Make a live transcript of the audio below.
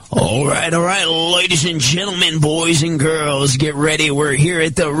All right, ladies and gentlemen, boys and girls, get ready. We're here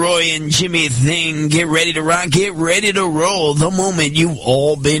at the Roy and Jimmy thing. Get ready to rock, get ready to roll. The moment you've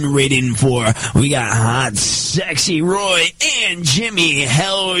all been waiting for. We got hot, sexy Roy and Jimmy.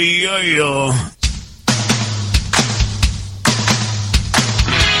 Hell yo-yo.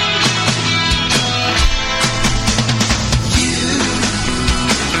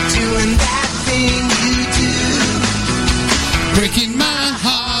 Breaking my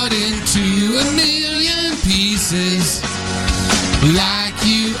heart into a million pieces like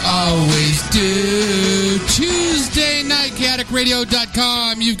you always do. Tuesday night,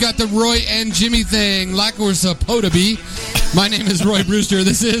 chaoticradio.com. You've got the Roy and Jimmy thing like we're supposed to be. My name is Roy Brewster.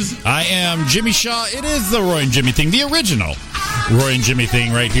 This is... I am Jimmy Shaw. It is the Roy and Jimmy thing, the original Roy and Jimmy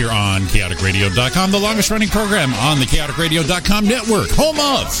thing right here on chaoticradio.com, the longest running program on the chaoticradio.com network, home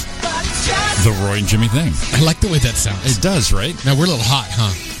of the Roy and Jimmy thing. I like the way that sounds. It does, right? Now, we're a little hot,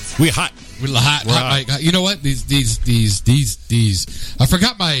 huh? We're hot. We're a little hot. Hot. You know what? These. I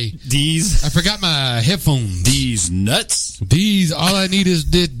forgot my headphones. These nuts. These. All I need is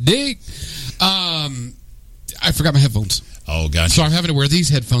this dick. I forgot my headphones. Oh, gotcha. So I'm having to wear these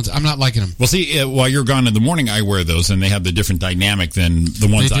headphones. I'm not liking them. Well, see, while you're gone in the morning, I wear those, and they have the different dynamic than the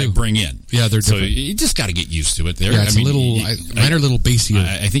ones I bring in. Yeah, they're different. So you just got to get used to it. There, yeah, it's mine are a little bassier.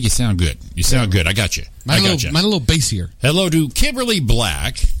 I think you sound good. You sound good. I got you. Mine a little bassier. Hello to Kimberly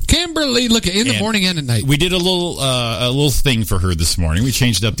Black. Kimberly, look, in the morning and at night. We did a little thing for her this morning. We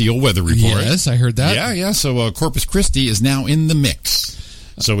changed up the old weather report. Yes, I heard that. Yeah. So Corpus Christi is now in the mix.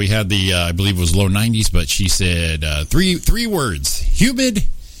 So we had the, I believe it was low 90s, but she said three words. Humidity.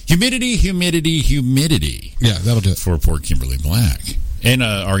 Yeah, that'll do it. For poor Kimberly Black. And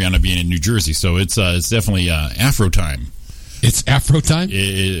Ariana being in New Jersey, so it's definitely Afro time. It's Afro time?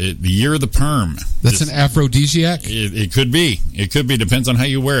 The year of the perm. That's an aphrodisiac? It could be. It could be. Depends on how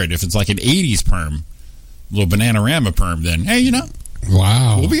you wear it. If it's like an 80s perm, a little Bananarama perm, then, hey, you know.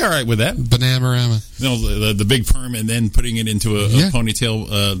 Wow. We'll be all right with that. Bananarama. You know, the big perm and then putting it into a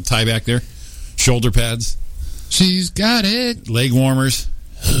ponytail tie back there. Shoulder pads. She's got it. Leg warmers.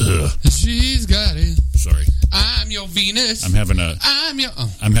 She's got it. Sorry. I'm your Venus. I'm having a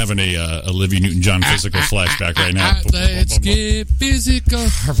Olivia Newton-John physical flashback right now. Let's get physical.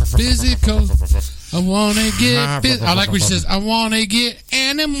 Physical. I want to get physical. I like what she says. I want to get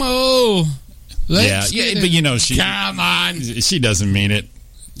animal. Yeah, but you know, come on. She doesn't mean it.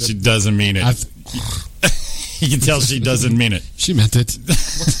 She doesn't mean it. You can tell she doesn't mean it. She meant it.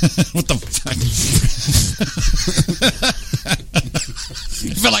 What the fuck?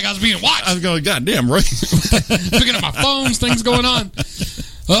 I felt like I was being watched. I was going, goddamn, right? Picking up my phones, things going on.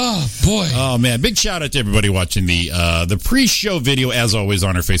 Oh, boy. Oh, man. Big shout out to everybody watching the pre-show video, as always,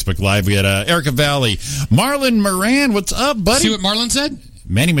 on our Facebook Live. We had Erica Valley. Marlon Moran, what's up, buddy? See what Marlon said?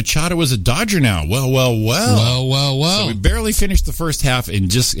 Manny Machado is a Dodger now. Well. So we barely finished the first half and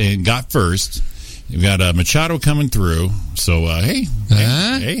got first. We've got Machado coming through. So, hey,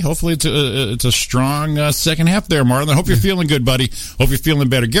 hopefully it's a strong second half there, Marlon. I hope you're feeling good, buddy. Hope you're feeling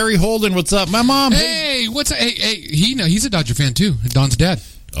better. Gary Holden, what's up? My mom. Hey, what's up? Hey, he's a Dodger fan, too. Don's dad.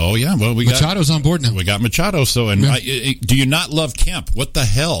 Oh, yeah. Well, Machado's on board now. We got Machado. So, do you not love Kemp? What the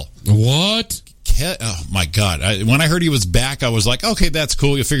hell? What? Oh, my God. When I heard he was back, I was like, okay, that's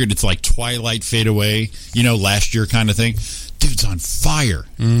cool. You figured it's like Twilight Fade Away, last year kind of thing. Dude's on fire.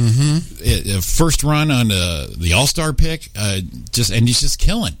 Mm-hmm. First run on the All-Star pick, and he's just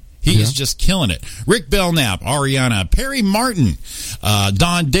killing. He is just killing it. Rick Belknap, Ariana, Perry Martin,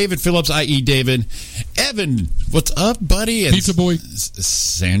 Don, David Phillips, i.e. David, Evan, what's up, buddy? And Pizza Boy.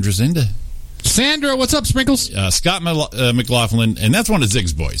 Sandra Zinda. Sandra, what's up, Sprinkles? Scott McLaughlin, and that's one of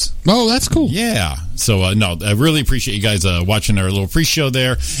Zig's boys. Oh, that's cool. Yeah. So, I really appreciate you guys watching our little pre-show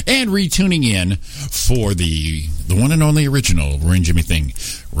there and retuning in for the one and only original Roy and Jimmy thing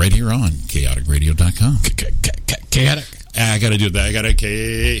right here on chaoticradio.com. Chaotic. I got to do that. I got to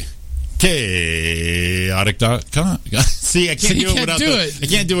chaotic.com. See, I can't do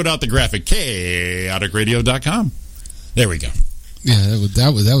it without the graphic. chaoticradio.com. There we go. Yeah,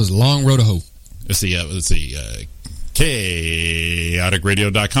 that was a long road to hope. Let's see.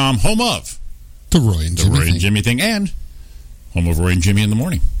 chaoticradio.com, home of the Roy and Jimmy thing, and home of Roy and Jimmy in the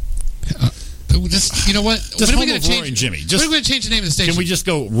morning. Just, you know what? Just home of Roy and Jimmy. When are we going to change the name of the station? Can we just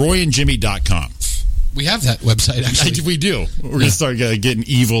go royandjimmy.com? We have that website, actually. We do. We're going to start getting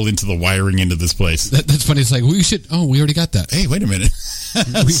evil into the wiring into this place. That's funny. It's like, we should... Oh, we already got that. Hey, wait a minute.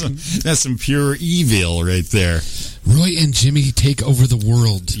 That's some pure evil right there. Roy and Jimmy take over the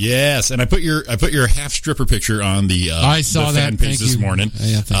world. Yes, and I put your half stripper picture on the I saw the that fan page Thank this you. morning,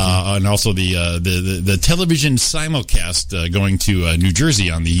 Yeah, thank you. and also the television simulcast going to New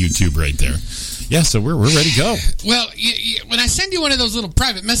Jersey on the YouTube right there. Yeah, so we're ready to go. Well, when I send you one of those little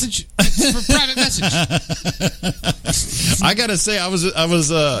private message, it's for private message. I gotta say, I was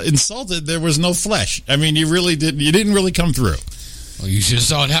insulted. There was no flesh. I mean, you didn't really come through. Well, you should have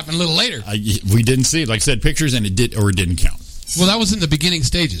saw it happen a little later. We didn't see it. Like I said, pictures, and it didn't count. Well, that was in the beginning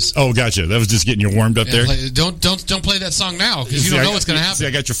stages. Oh, gotcha. That was just getting you warmed up there. Don't play that song now because you don't know what's going to happen. See, I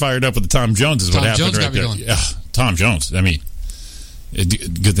got you fired up with the Tom Jones. Is Tom what happened Jones right got me there. going. Yeah, Tom Jones. I mean,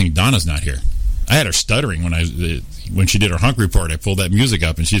 good thing Donna's not here. I had her stuttering when she did her hunk report. I pulled that music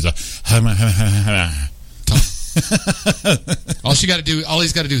up, and she's a. All he's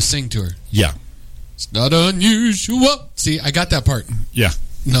got to do is sing to her. Yeah. It's not unusual. See, I got that part. Yeah.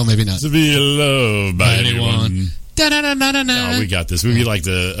 No, maybe not. To be loved by anyone. Da-da-da-da-da-da. No, we got this. We'd be like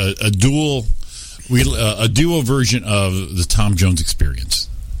a duo version of the Tom Jones Experience.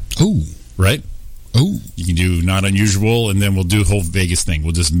 Ooh. Right? Ooh. You can do Not Unusual, and then we'll do a whole Vegas thing.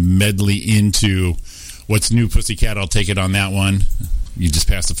 We'll just medley into What's New, Pussycat. I'll take it on that one. You just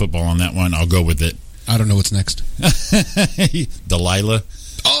pass the football on that one. I'll go with it. I don't know what's next. Delilah.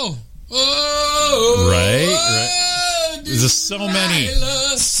 Oh. Right. There's so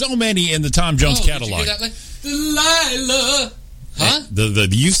many in the Tom Jones catalog. Did you hear that? Delilah. Huh? The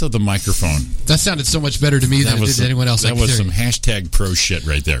use of the microphone. That sounded so much better to me than it did to anyone else. That was some hashtag pro shit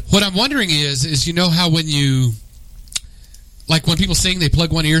right there. What I'm wondering is you know how when people sing, they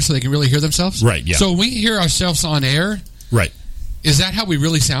plug one ear so they can really hear themselves? Right, yeah. So when we hear ourselves on air, right, is that how we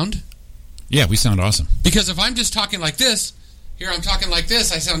really sound? Yeah, we sound awesome. Because if I'm just talking like this, here I'm talking like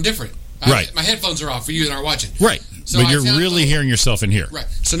this, I sound different. Right. My headphones are off for you that aren't watching. Right. So but you're really hearing yourself in here. Right.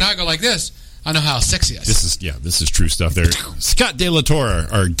 So now I go like this. I know how sexy I sound. This is true stuff there. Scott De La Torre,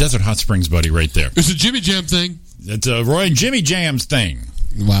 our Desert Hot Springs buddy right there. It's a Jimmy Jam thing. It's a Roy and Jimmy Jams thing.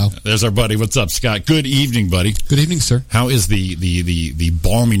 Wow. There's our buddy. What's up, Scott? Good evening, buddy. Good evening, sir. How is the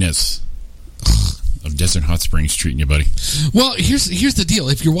balminess of Desert Hot Springs treating you, buddy? Well, here's the deal.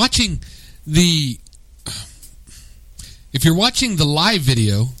 If you're watching the live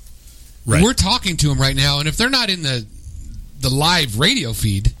video, right, we're talking to them right now, and if they're not in the live radio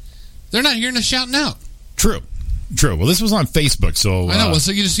feed, they're not hearing us shouting out. True. Well, this was on Facebook, so I know. Well,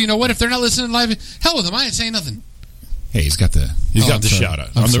 so you know what? If they're not listening live, hell with them. I ain't saying nothing. Hey, he's got the shout out.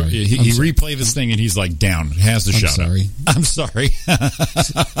 He replayed this thing and he's like down. Has the shout out. I'm sorry.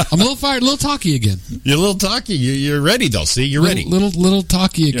 I'm a little fired, a little talky again. You're a little talky. You're ready though. See, you're ready. Little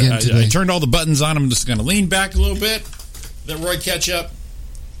talky again today. I turned all the buttons on. I'm just going to lean back a little bit. Let Roy catch up.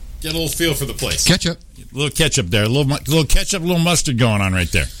 Get a little feel for the place. Ketchup. A little ketchup there. A little ketchup, a little mustard going on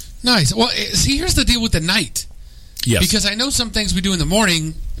right there. Nice. Well, see, here's the deal with the night. Yes. Because I know some things we do in the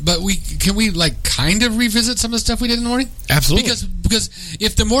morning, but can we kind of revisit some of the stuff we did in the morning? Absolutely. Because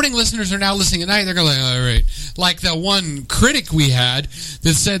if the morning listeners are now listening at night, they're going to all right. Like the one critic we had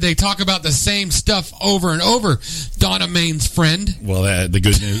that said they talk about the same stuff over and over. Donna Main's friend. Well, the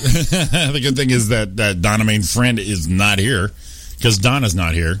good news, the good thing is that Donna Main's friend is not here because Donna's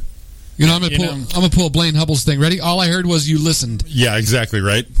not here. You know, I'm gonna pull Blaine Hubble's thing. Ready? All I heard was you listened. Yeah, exactly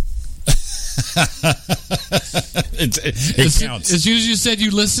right. It counts. As soon as you said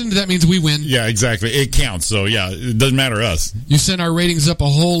you listened, that means we win. Yeah, exactly. It counts. So yeah, it doesn't matter to us. You sent our ratings up a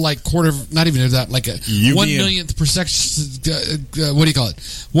whole quarter, not even that, like a 1 millionth per section. What do you call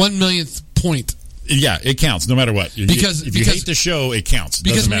it? 1 millionth point. Yeah, it counts no matter what. Because if you hate the show, it counts.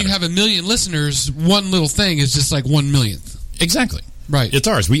 Because when you have 1 million listeners, one little thing is just like 1 millionth. Exactly. Right. It's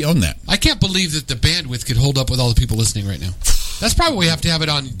ours. We own that. I can't believe that the bandwidth could hold up with all the people listening right now. That's probably why we have to have it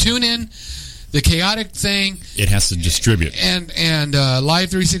on TuneIn, the Chaotic thing. It has to distribute. And Live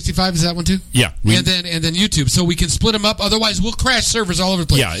 365, is that one too? Yeah. And then YouTube, so we can split them up. Otherwise, we'll crash servers all over the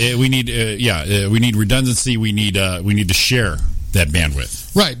place. Yeah, we need redundancy. We need to share that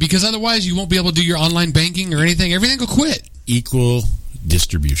bandwidth. Right, because otherwise you won't be able to do your online banking or anything. Everything will quit. Equal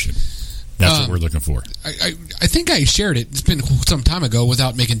distribution. That's what we're looking for. I think I shared it. It's been some time ago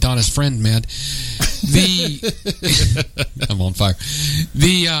without making Donna's friend mad. I'm on fire.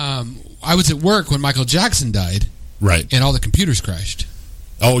 I was at work when Michael Jackson died. Right. And all the computers crashed.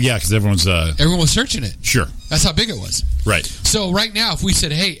 Oh, yeah, because everyone was searching it. Sure. That's how big it was. Right. So right now, if we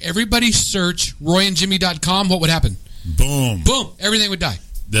said, hey, everybody search royandjimmy.com, what would happen? Boom. Boom. Everything would die.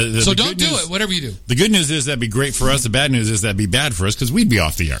 So don't do it, whatever you do. The good news is that'd be great for us. The bad news is that'd be bad for us because we'd be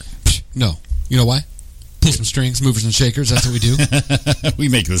off the air. No. You know why? Pull some strings, movers and shakers. That's what we do. We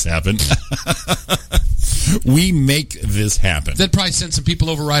make this happen. We make this happen. They'd probably send some people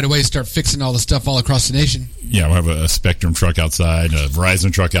over right away, start fixing all the stuff all across the nation. Yeah, we'll have a Spectrum truck outside, a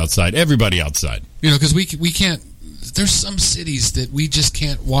Verizon truck outside, everybody outside. Because we can't. There's some cities that we just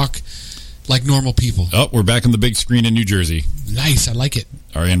can't walk like normal people. Oh, we're back on the big screen in New Jersey. Nice, I like it.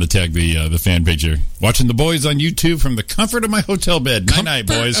 Ariana tagged the fan page here. Watching the boys on YouTube from the comfort of my hotel bed. Night-night,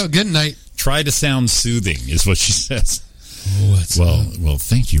 boys. Oh, good night. Try to sound soothing, is what she says. Well,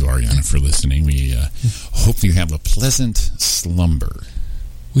 thank you, Ariana, for listening. We hope you have a pleasant slumber.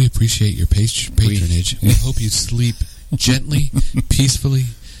 We appreciate your patronage. We hope you sleep gently, peacefully,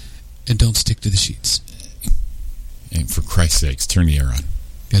 and don't stick to the sheets. And for Christ's sakes, turn the air on.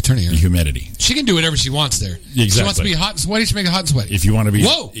 Yeah, turn the air on. The humidity. She can do whatever she wants there. Exactly. She wants to be hot and sweaty. She make it hot and sweaty. If you want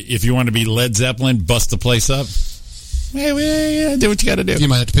to be Led Zeppelin, bust the place up. Yeah, do what you got to do. You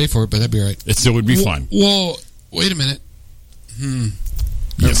might have to pay for it, but that'd be all right. It still would be fun. Whoa, wait a minute. Never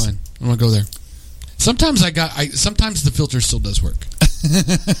Yes. mind. I'm gonna go there. Sometimes sometimes the filter still does work.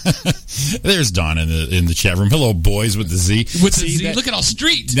 There's Dawn in the chat room. Hello, boys with the Z. With the Z, look at all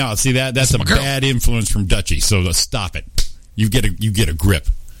street. No, see that's a bad influence from Dutchie. So stop it. You get a grip.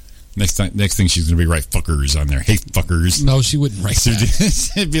 Next thing she's gonna be right fuckers on there. Hey fuckers. No, she wouldn't write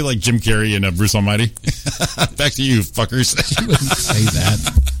that. It'd be like Jim Carrey and Bruce Almighty. Back to you, fuckers. She wouldn't say that.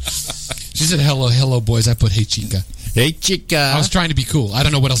 She said hello boys. I put hey chica. Hey chica. I was trying to be cool. I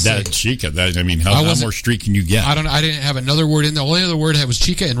don't know what else to say. That chica. How more street can you get? I didn't have another word in there. The only other word I had was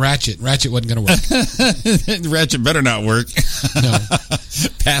chica and ratchet. Ratchet wasn't going to work. Ratchet better not work. No.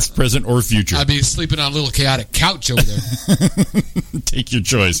 Past, present, or future. I'd be sleeping on a little chaotic couch over there. Take your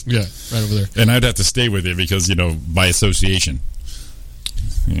choice. Yeah, right over there. And I'd have to stay with it because, by association.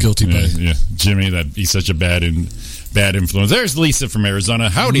 Guilty by. Yeah. Jimmy, he's such a bad influence. There's Lisa from Arizona.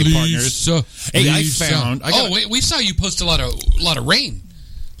 Howdy, partners. Hey, Lisa. We saw you post a lot of rain.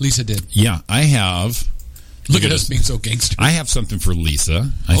 Lisa did. Yeah, I have. Look at us being so gangster. I have something for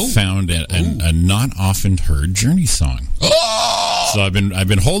Lisa. I found a not often heard Journey song. Oh! So I've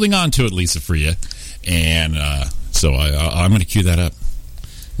been holding on to it, Lisa, for you, and so I'm going to cue that up.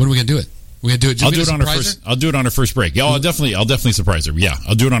 When are we going to do it? We're going to do it. I'll do it on her first break. Yeah, I'll definitely surprise her. Yeah,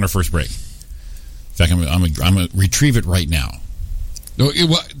 I'll do it on her first break. In fact, I'm going to retrieve it right now.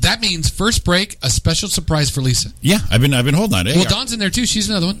 That means first break, a special surprise for Lisa. Yeah, I've been holding on. Well, Dawn's in there too. She's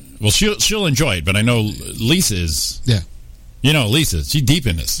another one. Well, she'll enjoy it, but I know Lisa is. Yeah. Lisa, she's deep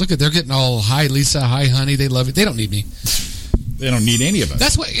in this. Look at, they're getting all, hi Lisa, hi honey, they love it. They don't need me. They don't need any of us.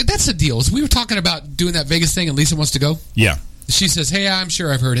 That's the deal. We were talking about doing that Vegas thing, and Lisa wants to go. Yeah. She says, hey, I'm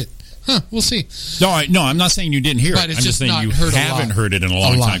sure I've heard it. We'll see. No, I'm not saying you didn't hear it. I'm just saying you haven't heard it in a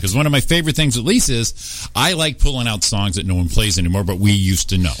long time. Because one of my favorite things with Lisa is I like pulling out songs that no one plays anymore, but we used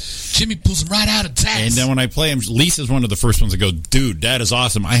to know. Jimmy pulls them right out of tax. And then when I play them, Lisa's one of the first ones that go, dude, that is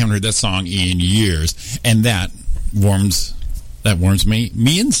awesome. I haven't heard that song in years. And that warms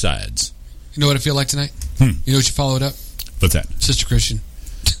me insides. You know what I feel like tonight? You know what you follow it up? What's that? Sister Christian.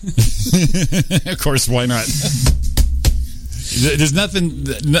 Of course, why not? There's nothing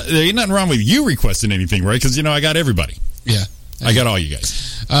wrong with you requesting anything, right? Because, I got everybody. Yeah. I got all you guys.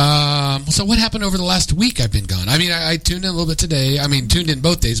 So what happened over the last week I've been gone? I mean, I tuned in a little bit today. I mean, tuned in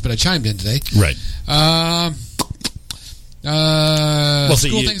both days, but I chimed in today. Right.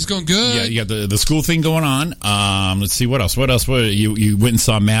 School thing's going good. Yeah, you got the school thing going on. Let's see, what else? You went and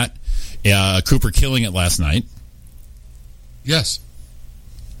saw Matt Cooper killing it last night. Yes.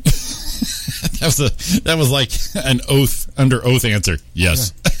 That was like an under oath answer.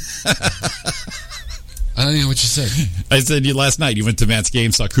 Yes. Yeah. I don't even know what you said. I said last night you went to Matt's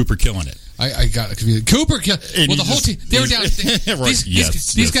game, saw Cooper killing it. I got confused. Cooper kill. Well, the whole team, they were down.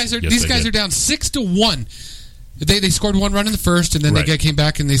 These guys are down 6-1. They scored one run in the first, and then they came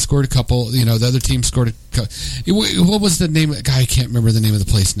back and they scored a couple. The other team scored a couple. What was the name? I can't remember the name of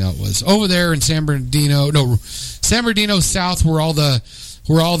the place now. It was over there in San Bernardino. No, San Bernardino South, where all the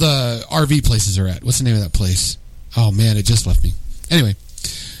RV places are at. What's the name of that place? Oh man, it just left me. Anyway,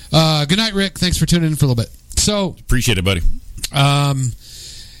 good night, Rick. Thanks for tuning in for a little bit. So appreciate it, buddy. I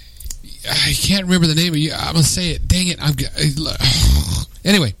can't remember the name of you. I'm gonna say it. Dang it!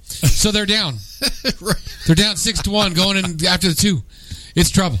 Anyway, so they're down. They're down 6-1 going in after the 2.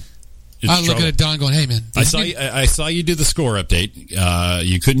 It's trouble. I'm looking at Don going, hey, man. I saw you do the score update.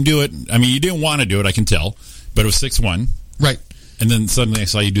 You couldn't do it. I mean, you didn't want to do it, I can tell. But it was 6-1. Right. And then suddenly I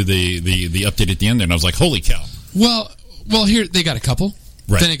saw you do the update at the end there, and I was like, holy cow. Well, here, they got a couple.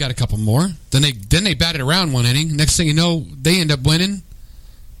 Right. Then they got a couple more. Then they batted around one inning. Next thing you know, they end up winning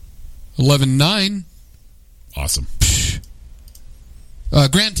 11-9. Awesome.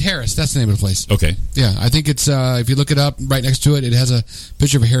 Grand Terrace, that's the name of the place. Okay. Yeah, I think it's, if you look it up, right next to it, it has a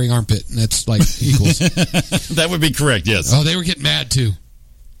picture of a hairy armpit, and that's like equals. That would be correct, yes. Oh, they were getting mad, too.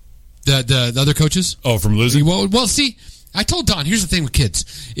 The other coaches? Oh, from losing? Well, see, I told Don, here's the thing with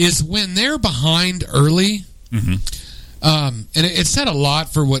kids, is when they're behind early, and it said a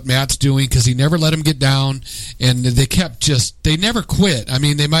lot for what Matt's doing, because he never let them get down, and they never quit. I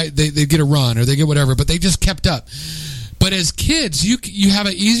mean, they get a run, or they get whatever, but they just kept up. But as kids, you have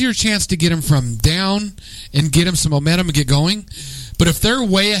an easier chance to get them from down and get them some momentum and get going. But if they're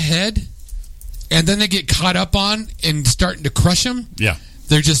way ahead and then they get caught up on and starting to crush them,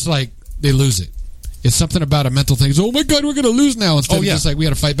 they're just like, they lose it. It's something about a mental thing. It's, oh my God, we're going to lose now. Instead of just like, we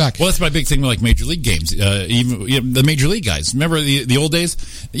got to fight back. Well, that's my big thing with like Major League games. Even the Major League guys. Remember the old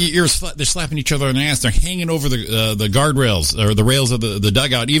days? They're slapping each other on the ass. They're hanging over the guardrails or the rails of the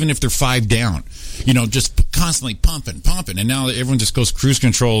dugout, even if they're 5 down. You know, just constantly pumping. And now everyone just goes cruise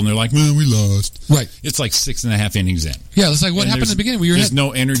control, and they're like, man, we lost. Right. It's like 6.5 innings in. Yeah, it's like what happened in the beginning. There's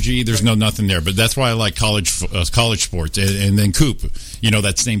no energy. There's no nothing there. But that's why I like college sports. And then Coop, you know,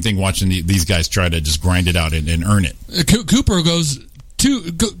 that same thing, watching these guys try to just grind it out and earn it. Cooper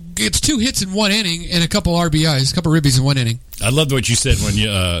gets 2 hits in 1 inning and a couple RBIs, a couple ribbies in 1 inning. I loved what you said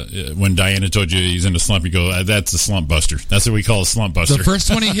when Diana told you he's in a slump. You go, that's a slump buster. That's what we call a slump buster. The first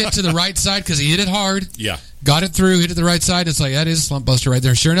one he hit to the right side because he hit it hard. Yeah. Got it through, hit it the right side. It's like, that is a slump buster right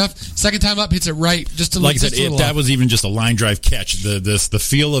there. Sure enough, second time up, hits it right. Just a little. Like I said, if that was even just a line drive catch, the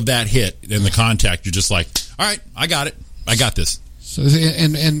feel of that hit and the contact, you're just like, all right, I got it. I got this. So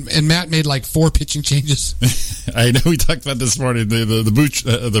and Matt made like 4 pitching changes. I know we talked about this morning.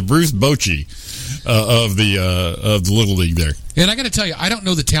 The Bruce Bochy of the Little League there. And I got to tell you, I don't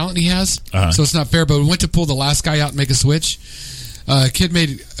know the talent he has, so it's not fair. But we went to pull the last guy out and make a switch. Kid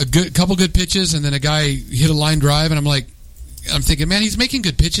made a couple good pitches, and then a guy hit a line drive, and I'm thinking, man, he's making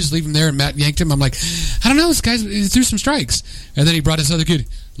good pitches. Leave him there, and Matt yanked him. I'm like, I don't know, this guy's he threw some strikes, and then he brought this other kid.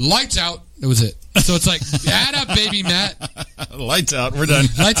 Lights out. That was it. So it's like, add up, baby, Matt. Lights out. We're done.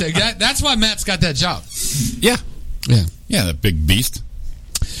 Lights out. That's why Matt's got that job. Yeah. Yeah. Yeah, that big beast.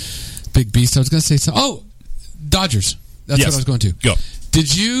 Big beast. I was going to say something. Oh, Dodgers. That's what I was going to. Go.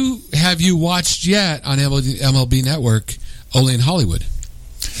 Have you watched yet on MLB Network, Ole in Hollywood?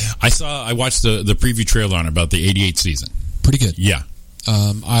 I watched the preview trailer on about the 88 season. Pretty good. Yeah.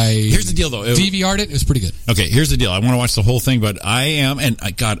 Here's the deal, though. DVR'd it. It was pretty good. Okay, here's the deal. I want to watch the whole thing, but I am, and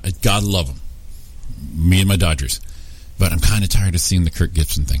God love them. Me and my Dodgers. But I'm kind of tired of seeing the Kirk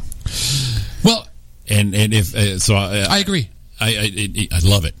Gibson thing. Well, and if so, I agree. I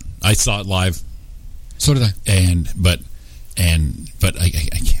love it. I saw it live. So did I. But I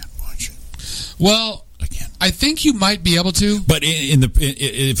can't watch it. Well, I can't. I think you might be able to. But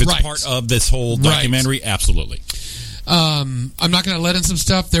if it's part of this whole documentary, absolutely. I'm not going to let in some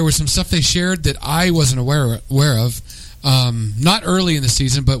stuff. There was some stuff they shared that I wasn't aware of. Not early in the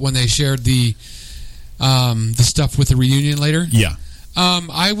season, but when they shared the stuff with the reunion later. Yeah.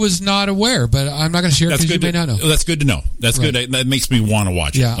 I was not aware, but I'm not going to share it because you may not know. That's good to know. That's good. That makes me want to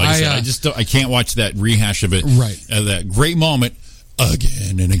watch it. Yeah, like I said, I can't watch that rehash of it. Right. That great moment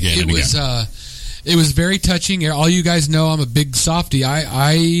again and again and again. It was very touching. All you guys know I'm a big softie.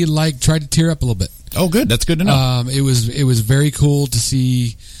 I tried to tear up a little bit. Oh, good. That's good to know. It was very cool to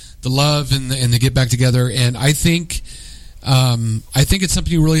see the love and the get back together. And I think it's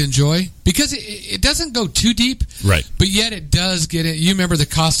something you really enjoy because it doesn't go too deep, right? But yet it does get it. You remember the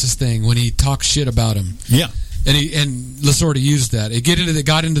Costas thing when he talks shit about him, yeah. And Lasorda used that. It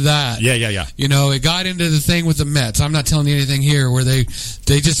got into that. Yeah. You know, it got into the thing with the Mets. I'm not telling you anything here where they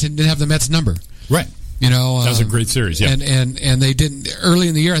just didn't have the Mets number, right? You know, that was a great series. Yeah, and they didn't early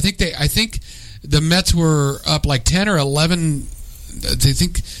in the year. I think the Mets were up like 10 or 11. I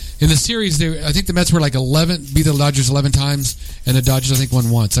think in the series, I think the Mets were like 11, beat the Dodgers 11 times, and the Dodgers I think won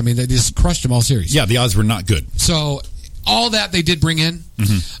once. I mean, they just crushed them all series. Yeah, the odds were not good. So all that they did bring in,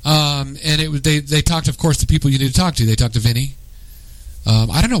 and they talked, of course, to people you need to talk to. They talked to Vinny.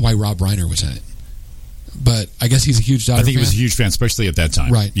 I don't know why Rob Reiner was in it, but I guess he's a huge Dodger fan. I think he was a huge fan, especially at that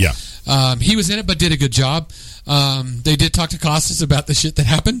time. Right. Yeah. He was in it, but did a good job. They did talk to Costas about the shit that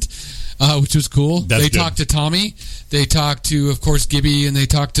happened, which was cool. They talked to Tommy. They talked to, of course, Gibby, and they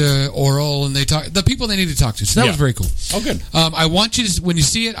talked to Oral, and they talked the people they need to talk to. So that was very cool. Oh, good. I want you to, when you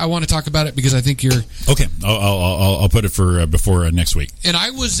see it, I want to talk about it because I think you're okay. I'll put it for before next week. And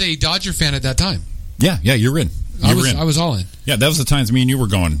I was a Dodger fan at that time. Yeah, you're in. I was all in. Yeah, that was the times me and you were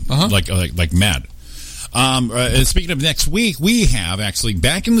going like mad. Speaking of next week, we have actually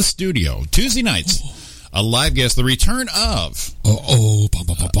back in the studio Tuesday nights a live guest, the return of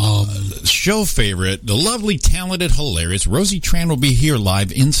show favorite, the lovely, talented, hilarious Rosie Tran will be here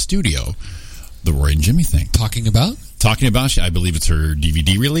live in studio. The Roy and Jimmy thing. Talking about, I believe it's her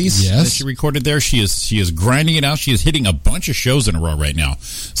DVD release that she recorded there. She is grinding it out. She is hitting a bunch of shows in a row right now.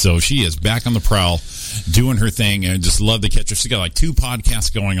 So she is back on the prowl, doing her thing, and just love to catch her. She's got like 2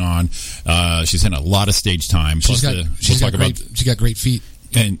 podcasts going on. She's had a lot of stage time. She's got great feet.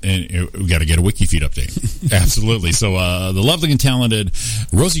 And we got to get a wiki feed update. Absolutely. So the lovely and talented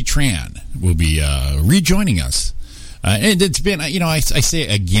Rosie Tran will be rejoining us. And it's been, I say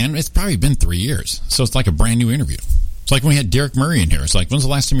again, it's probably been 3 years. So it's like a brand new interview. It's like when we had Derek Murray in here. It's like, when's the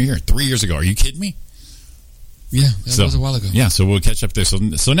last time you were here? 3 years ago. Are you kidding me? Yeah, that was a while ago. Yeah, so we'll catch up there.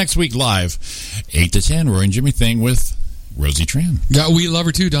 So next week live, 8 to 10, Roy and Jimmy thing with Rosie Tran. Yeah, we love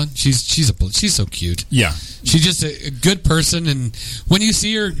her too, Don. She's so cute. Yeah, she's just a good person, and when you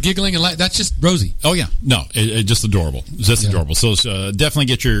see her giggling and that's just Rosie. Oh yeah, no, just adorable, adorable. So definitely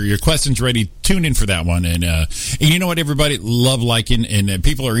get your questions ready. Tune in for that one, and you know what, everybody, love liking, and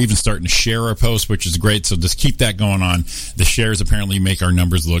people are even starting to share our posts, which is great. So just keep that going on. The shares apparently make our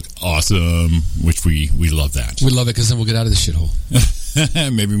numbers look awesome, which we love that. We love it because then we'll get out of the shithole.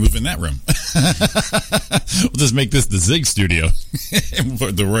 Maybe move in that room. We'll just make this the Zig studio. And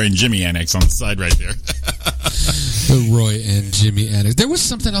put the Roy and Jimmy annex on the side right there. The Roy and Jimmy annex. There was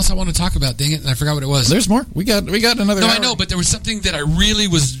something else I want to talk about, dang it, and I forgot what it was. There's more. We got another hour. I know, but there was something that I really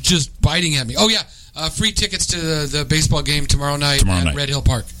was just biting at me. Oh, yeah. Free tickets to the baseball game tomorrow night at Red Hill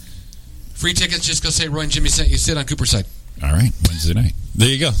Park. Free tickets, just go say Roy and Jimmy sent you. Sit on Cooper's side. All right, Wednesday night. There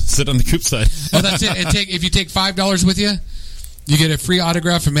you go. Sit on the Coop side. Oh, that's it. And if you take $5 with you, you get a free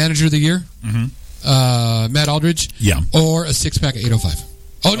autograph from Manager of the Year, Matt Aldridge, or a 6-pack of 805.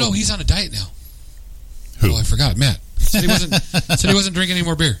 Oh no, he's on a diet now. Who? Oh, I forgot. Matt said he wasn't drinking any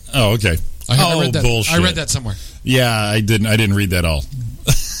more beer. Oh, okay. I read that. Bullshit. I read that somewhere. Yeah, I didn't read that all.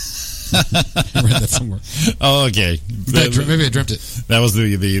 I read that somewhere. Oh, okay. Maybe I dreamt it. That was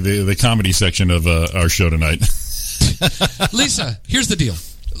the comedy section of our show tonight. Lisa, here's the deal.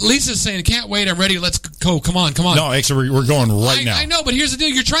 Lisa's saying, can't wait, I'm ready, let's go, come on. No, actually, we're going now. I know, but here's the deal.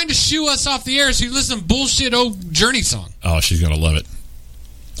 You're trying to shoo us off the air so you listen to bullshit old Journey song. Oh, she's going to love it.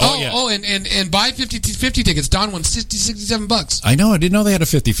 And buy 50 tickets. Don won $67. I know, I didn't know they had a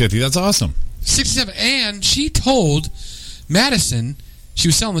 50-50. That's awesome. 67. And she told Madison, she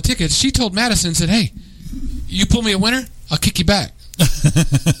was selling the tickets, she told Madison, said, hey, you pull me a winner, I'll kick you back.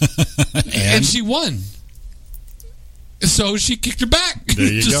 and she won. So she kicked her back,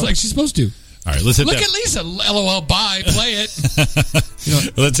 just like she's supposed to. All right, let's hit Look at Lisa. LOL, bye, play it.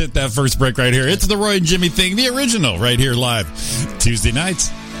 Let's hit that first break right here. It's the Roy and Jimmy thing, the original, right here live. Tuesday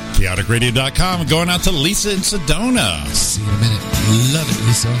nights, chaoticradio.com. Going out to Lisa in Sedona. See you in a minute. Love it,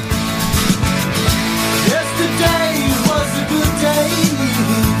 Lisa. Yesterday was a good day.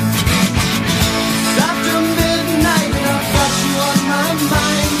 After midnight, and I've got you on my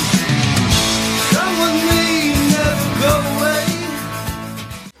mind. Someone may never go away.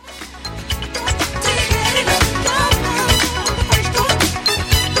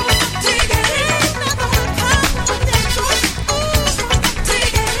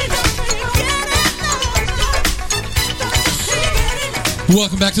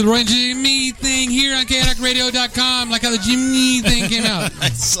 Welcome back to the Roy and Jimmy thing here on chaoticradio.com. Like how the Jimmy thing came out.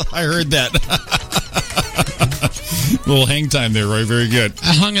 I heard that. Little hang time there, Roy. Very good.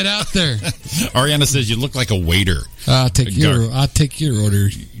 I hung it out there. Ariana says you look like a waiter. I'll take your order.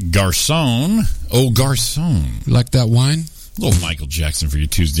 Garçon. Oh, garçon. You like that wine? Little Michael Jackson for your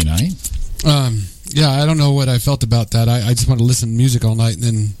Tuesday night. Yeah, I don't know what I felt about that. I just want to listen to music all night, and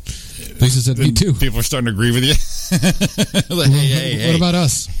then Lisa said, me too. People are starting to agree with you. Hey. What about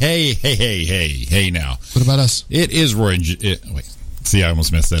us? Hey now. What about us? It is Roy and wait. See, I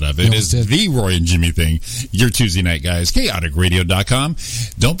almost messed that up. It is the Roy and Jimmy thing. Your Tuesday night, guys. chaoticradio.com.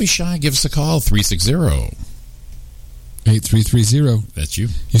 Don't be shy. Give us a call. 360-8330. That's you.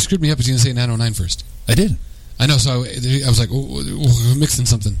 You screwed me up. I was going to say 909 first. I did. I know, so I was like, I'm mixing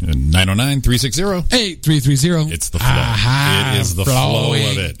something. 909-360-8330. It's the flow. Aha, it is the flow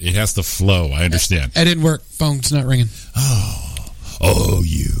of it. It has to flow. I understand. It didn't work. Phone's not ringing. Oh,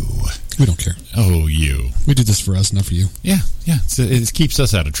 you. We don't care. Oh, you. We do this for us, not for you. Yeah. It keeps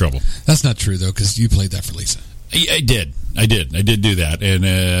us out of trouble. That's not true, though, because you played that for Lisa. I did do that, and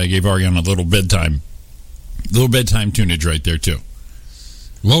I gave Ariana a little bedtime tunage right there, too.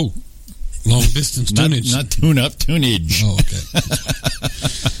 Whoa. Long distance tunage. Not tune up, tunage. Oh, okay.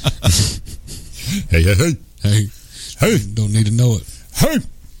 Hey. Don't need to know it.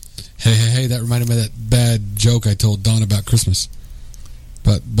 Hey. That reminded me of that bad joke I told Dawn about Christmas.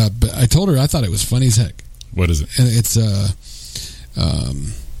 But I told her I thought it was funny as heck. What is it? And it's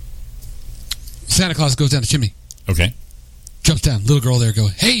Santa Claus goes down the chimney. Okay. Jumps down. Little girl there go,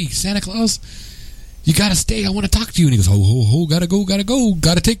 hey, Santa Claus, you got to stay. I want to talk to you. And he goes, ho, ho, ho, gotta go.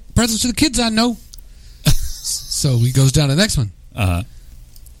 Got to take presents to the kids I know. So he goes down to the next one. Uh-huh.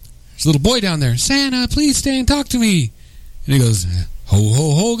 There's a little boy down there. Santa, please stay and talk to me. And he goes, ho,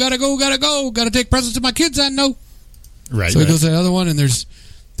 ho, ho, gotta go. Got to take presents to my kids I know. Right. So he goes to the other one, and there's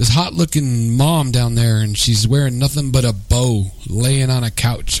this hot-looking mom down there, and she's wearing nothing but a bow, laying on a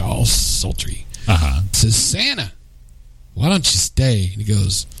couch, all sultry. Uh-huh. Says, Santa, why don't you stay? And he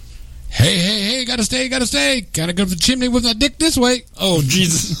goes, hey, gotta stay. Gotta go to the chimney with my dick this way. Oh,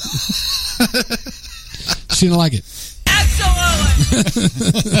 Jesus. She didn't like it. Absolutely.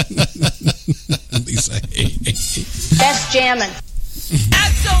 Lisa, hey. That's jamming.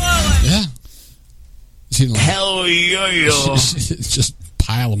 Absolutely. Yeah. She didn't like Hell yo. it. Just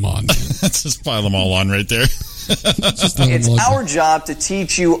pile them on. Let's just pile them all on right there. It's our job to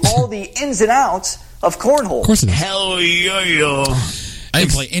teach you all the ins and outs of cornhole. Of course it is. Hell yo. I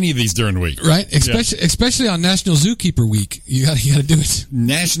didn't play any of these during the week. Right? Especially on National Zookeeper Week. You got to do it.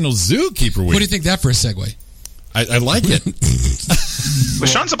 National Zookeeper Week. What do you think that for a segue? I like it. But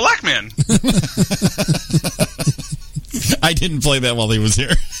Sean's a black man. I didn't play that while he was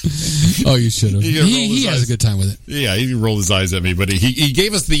here. Oh, you should have. He has eyes. a good time with it. Yeah, he rolled his eyes at me, but he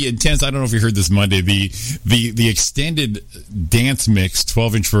gave us the intense. I don't know if you heard this Monday, the extended dance mix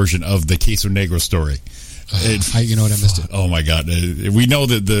 12-inch version of the Queso Negro story. You know what? I missed it. Oh my God, we know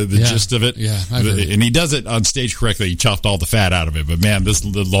the gist of it. Yeah, I've heard it. And he does it on stage correctly. He chopped all the fat out of it, but man,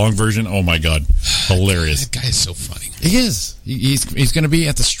 the long version. Oh my God, hilarious! That guy is so funny. He is. He's going to be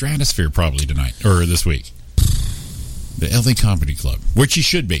at the Stratosphere probably tonight or this week. The LA Comedy Club, which he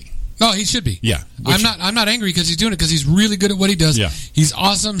should be. No, he should be. Yeah, I'm not angry because he's doing it because he's really good at what he does. Yeah. He's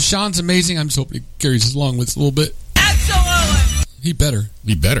awesome. Sean's amazing. I'm just hoping he carries his long with a little bit. Absolutely. He better.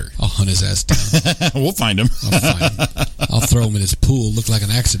 I'll hunt his ass down. We'll find him. I'll find him. I'll throw him in his pool. Look like an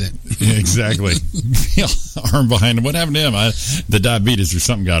accident. Yeah, exactly. Arm behind him. What happened to him? The diabetes or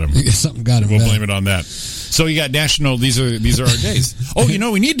something got him. Something got him. We'll blame it on that. So you got national. These are our days. Oh, you know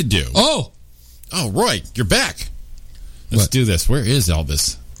what we need to do? Oh, Roy, you're back. Let's do this. Where is all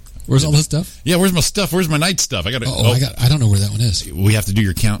this? Where's all this stuff? Yeah, where's my stuff? Where's my night stuff? I don't know where that one is. We have to do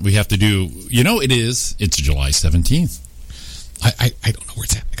your count. We have to do. You know, it's July 17th. I don't know where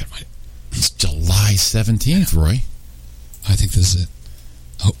it's at. I gotta find it. It's July 17th, Roy. I think this is it.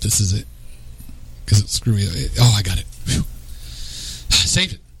 I hope this is it. Because it's screw me. Oh, I got it. Whew.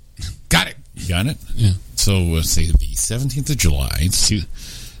 Saved it. Got it. You got it? Yeah. So let's say the 17th of July. It's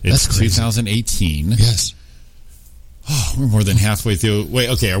 2018. Yes. Oh, we're more than halfway through. Wait,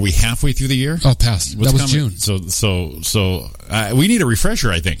 okay. Are we halfway through the year? Oh, past. What's that was coming? June. So we need a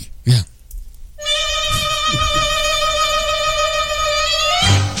refresher, I think. Yeah.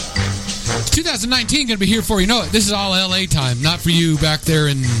 2019 going to be here before you know it. This is all LA time, not for you back there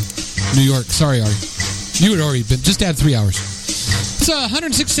in New York. Sorry, Ari. You had already been. Just add 3 hours. It's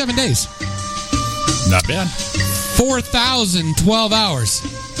 167 days. Not bad. 4,012 hours.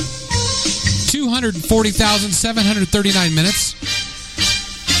 240,739 minutes.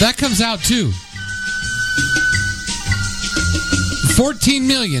 That comes out to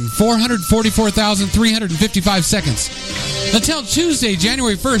 14,444,355 seconds. Until Tuesday,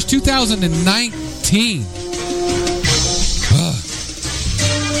 January 1st, 2019.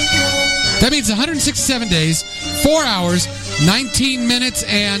 That means 167 days, 4 hours, 19 minutes,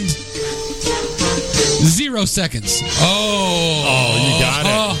 and 0 seconds. Oh, you got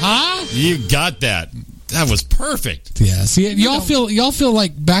it. Huh? You got that. That was perfect. Yeah. See, y'all feel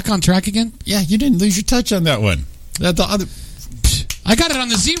like back on track again? Yeah, you didn't lose your touch on that one. I got it on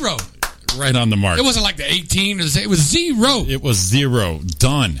the 0. Right on the mark. It wasn't like the 18. It was 0. It was 0.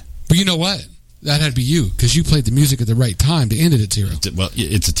 Done. But you know what? That had to be you because you played the music at the right time to end it at 0. Well,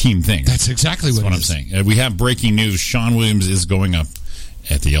 it's a team thing. That's exactly what I'm saying. We have breaking news. Sean Williams is going up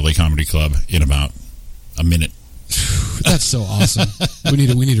at the LA Comedy Club in about a minute. That's so awesome. We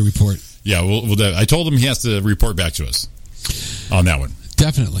need a report. Yeah, I told him he has to report back to us on that one.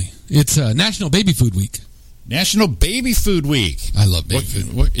 Definitely. It's National Baby Food Week. National Baby Food Week. I love baby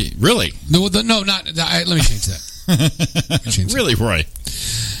food. Really? No, not. Let me change that. Really, Roy?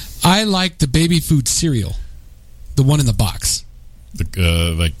 I like the baby food cereal, the one in the box, like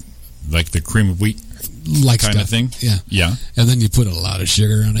the cream of wheat, kind of thing. Yeah, yeah. And then you put a lot of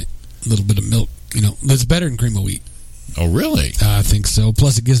sugar on it, a little bit of milk. You know, it's better than cream of wheat. Oh, really? I think so.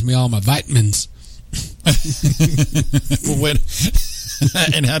 Plus, it gives me all my vitamins.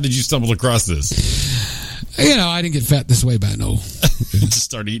 And how did you stumble across this? I didn't get fat this way, but no. Just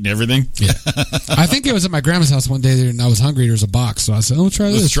start eating everything? Yeah. I think it was at my grandma's house one day and I was hungry. There was a box. So I said, try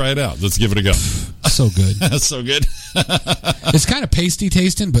this. Let's try it out. Let's give it a go. So good. That's so good. It's kind of pasty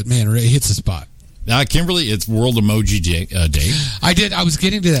tasting, but man, it hits the spot. Kimberly, it's World Emoji Day. I was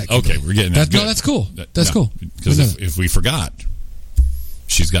getting to that. Okay, we're getting that. No, that's cool. That's cool. Because if we forgot,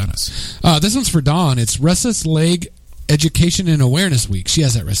 she's got us. This one's for Dawn. It's Restless Leg Education and Awareness Week. She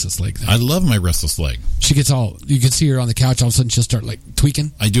has that restless leg thing. I love my restless leg. She gets you can see her on the couch. All of a sudden, she'll start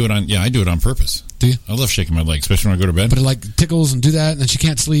tweaking. I do it on purpose. Do you? I love shaking my leg, especially when I go to bed. But it tickles and do that, and then she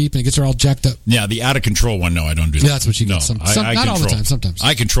can't sleep, and it gets her all jacked up. Yeah, the out of control one. No, I don't do that. Yeah, that's what she gets. Not all the time. Sometimes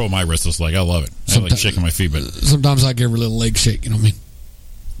I control my restless leg. I love it. I like shaking my feet, but sometimes I give her a little leg shake. You know what I mean?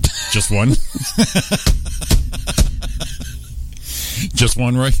 Just one. Just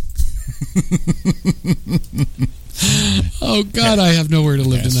one, Roy. Oh God, I have nowhere to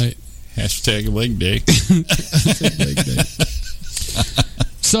live tonight. Hashtag leg day. Leg day.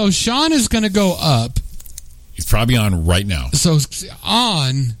 So Sean is going to go up. He's probably on right now. So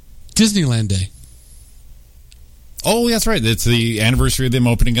on Disneyland Day. Oh, that's right. It's the anniversary of them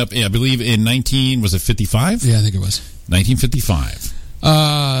opening up. I believe in 55? Yeah, I think it was 1955.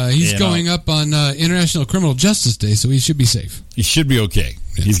 He's going up on International Criminal Justice Day, so he should be safe. He should be okay.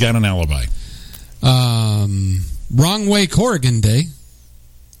 Yeah. He's got an alibi. Wrong Way Corrigan Day.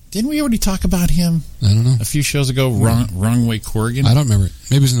 Didn't we already talk about him? I don't know. A few shows ago, Wrong Way Corrigan? I don't remember it.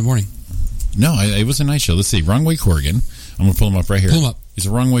 Maybe it was in the morning. No, it was a night show. Let's see. Wrong Way Corrigan. I'm going to pull him up right here. Pull him up. He's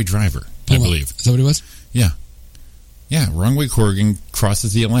a wrong way driver, I believe. Is that what he was? Yeah. Yeah, Wrong Way Corrigan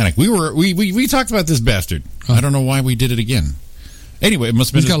crosses the Atlantic. We talked about this bastard. I don't know why we did it again. Anyway, it must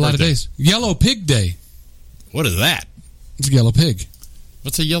have been He's got a lot of days. Yellow Pig Day. What is that? It's a yellow pig.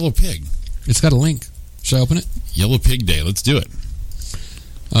 What's a yellow pig? It's got a link. Should I open it? Yellow Pig Day. Let's do it.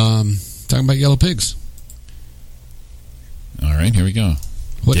 Talking about yellow pigs. All right, here we go.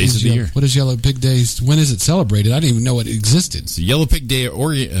 Days of the year. What is Yellow Pig Day? When is it celebrated? I didn't even know it existed. So Yellow Pig Day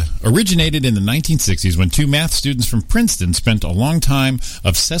originated in the 1960s when two math students from Princeton spent a long time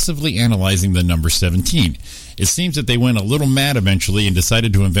obsessively analyzing the number 17. It seems that they went a little mad eventually and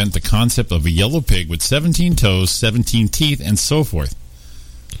decided to invent the concept of a yellow pig with 17 toes, 17 teeth, and so forth.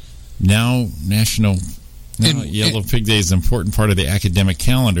 Now, Yellow Pig Day is an important part of the academic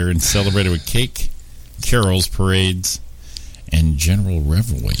calendar and celebrated with cake, carols, parades, and general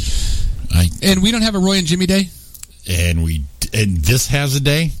revelry. And we don't have a Roy and Jimmy Day? And this has a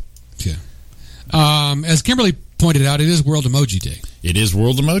day? Yeah. As Kimberly pointed out, it is World Emoji Day. It is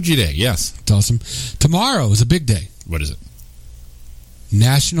World Emoji Day, yes. That's awesome. Tomorrow is a big day. What is it?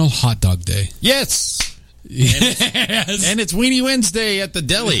 National Hot Dog Day. Yes! Yes. And it's Weenie Wednesday at the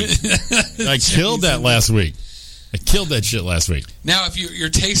deli. I killed that last week. I killed that shit last week. Now, if your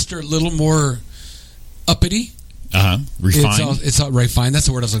tastes are a little more uppity, refined. It's refined. That's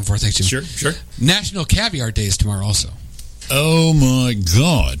the word I was looking for. Thanks, Jim. Sure. National Caviar Day is tomorrow also. Oh my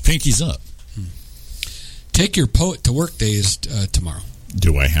God. Pinky's up. Take your poet to work day is tomorrow.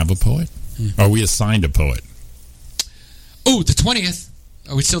 Do I have a poet? Are we assigned a poet? Oh, the 20th.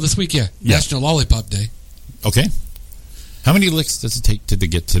 Are we still this week? Yeah. National Lollipop Day. Okay. How many licks does it take to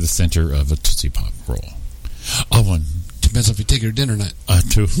get to the center of a Tootsie Pop roll? A one. Depends if you take it to dinner or not. A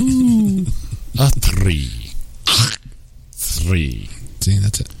two. A three. 3. See,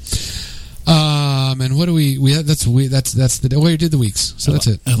 that's it. And what do we that's the way we did the weeks. So that's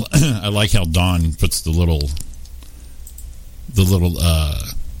it. I like how Dawn puts the little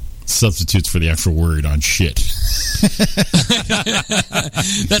substitutes for the actual word on shit.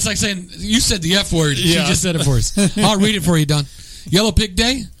 That's like saying you said the F word. Yeah. She just said it for us. I'll read it for you, Don. Yellow Pig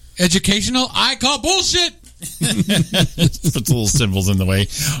Day, educational. I call bullshit. Puts little symbols in the way.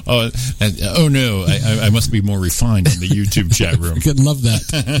 Oh no, I must be more refined in the YouTube chat room. I could love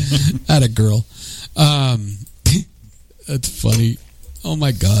that. Atta girl. That's funny. Oh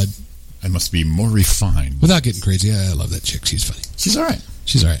my God. I must be more refined. Without getting crazy, I love that chick. She's funny. She's all right.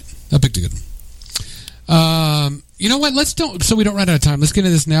 She's all right. I picked a good one. You know what? So we don't run out of time. Let's get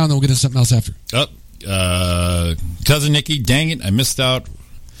into this now, and then we'll get into something else after. Cousin Nikki, dang it, I missed out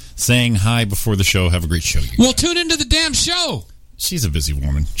saying hi before the show. Have a great show. Well, tune into the damn show. She's a busy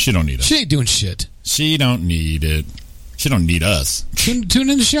woman. She don't need us. She ain't doing shit. She don't need it. She don't need us. Tune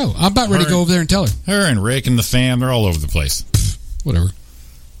in the show. I'm about ready to go over there and tell her. Her and Rick and the fam, they're all over the place. Whatever.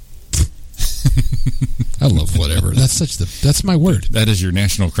 I love whatever. That's my word. That is your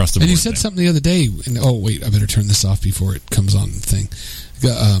national across the board. And you said something the other day. And, oh wait, I better turn this off before it comes on the thing.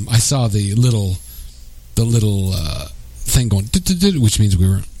 I saw the little thing going, which means we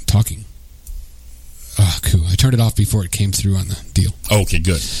were talking. Oh, cool. I turned it off before it came through on the deal. Okay,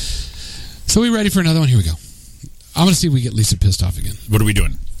 good. So we ready for another one? Here we go. I'm going to see if we get Lisa pissed off again. What are we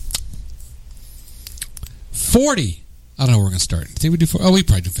doing? 40. I don't know where we're going to start. I think we do 40. Oh, we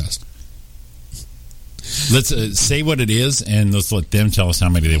probably do fast. Let's say what it is, and let's let them tell us how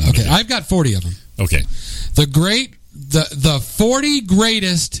many they want to do. I've got 40 of them. Okay. The 40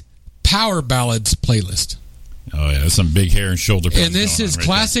 greatest Power Ballads playlist. Oh, yeah. That's some big hair and shoulder pads. And this is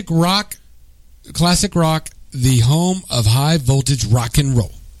classic rock, the home of high voltage rock and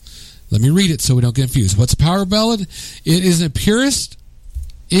roll. Let me read it so we don't get confused. What's a power ballad? It is in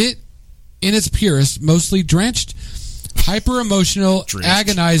its purest, mostly drenched, hyper-emotional,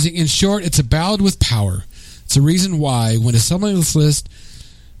 agonizing. In short, it's a ballad with power. It's a reason why, when assembling this list,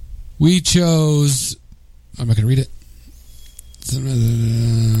 we chose... I'm not going to read it.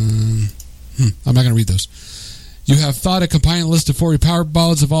 I'm not going to read those. You have thought a compiling list of 40 power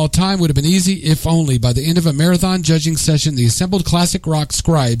ballads of all time would have been easy, if only. By the end of a marathon judging session, the assembled classic rock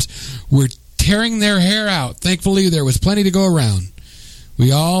scribes were tearing their hair out. Thankfully, there was plenty to go around.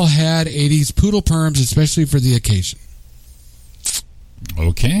 We all had 80s poodle perms, especially for the occasion.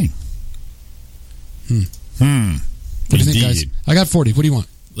 Okay. What do you think, guys? I got 40. What do you want?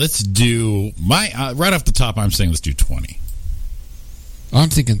 Let's do my right off the top. I'm saying let's do 20. Oh, I'm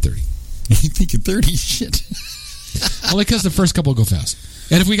thinking 30. You thinking 30? Shit. Only because the first couple will go fast,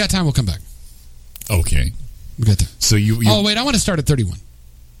 and if we got time, we'll come back. Okay. We got there. So you Oh wait, I want to start at 31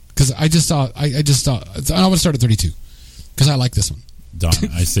 because I want to start at 32 because I like this one. Don,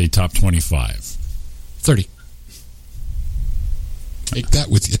 I say top 25. 30. Take that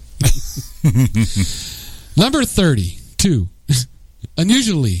with you. Number 32.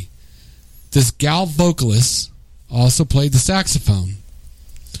 Unusually, this gal vocalist also played the saxophone.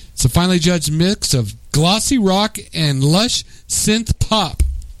 It's a finely judged mix of glossy rock and lush synth pop.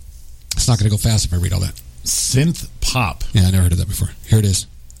 It's not going to go fast if I read all that. Synth pop. Yeah, I never heard of that before. Here it is.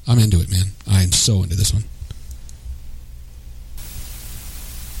 I'm into it, man. I am so into this one.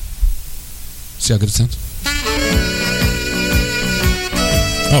 See how good it sounds?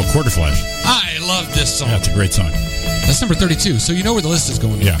 Oh, Quarter Flash. I love this song. Yeah, it's a great song. That's number 32, so you know where the list is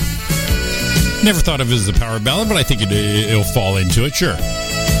going. Yeah. Never thought of it as a power ballad, but I think it'll fall into it, sure.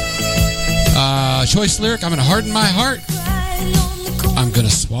 Choice lyric, I'm going to harden my heart. I'm going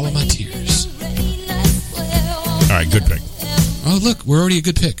to swallow my tears. All right, good pick. Oh, look, we're already a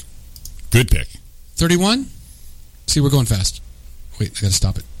good pick. Good pick. 31? See, we're going fast. Wait, I got to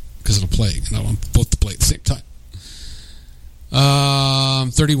stop it because it'll play, and I want both to play at the same time.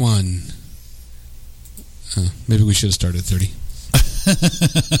 31. Maybe we should have started at 30.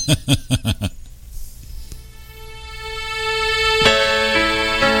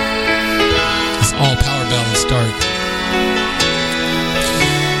 It's all power ballad start.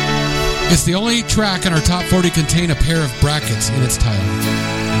 It's the only track in our top 40 contain a pair of brackets in its title.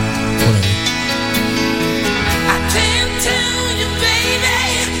 Whatever. I can't tell you,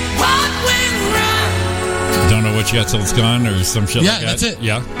 baby, what went wrong. Don't know what you got till it's gone or some shit like that. Yeah, that's it.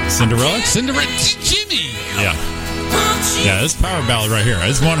 Yeah. Cinderella? Cinderella. Jimmy. Yeah. Yeah, this power ballad right here.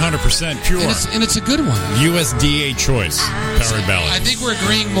 It's 100% pure. And it's a good one. USDA choice power ballad. I think we're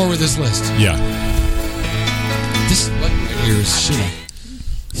agreeing more with this list. Yeah. This right here is shitty.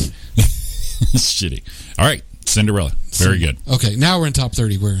 It's shitty. All right, Cinderella. Very good. Okay, now we're in top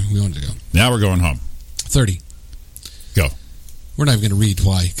 30 where we wanted to go. Now we're going home. 30. Go. We're not even going to read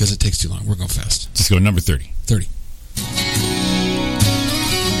why because it takes too long. We're going fast. Just go number 30. 30.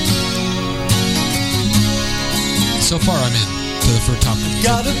 So far, I'm in to the first top.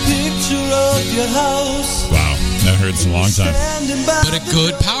 Got a picture of your house. Wow. Never heard this in a long time. But a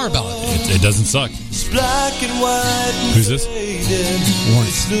good power ballad. It doesn't suck. It's black and white. Who's this?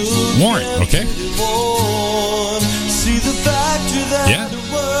 Warren. Okay. See the factory that Yeah.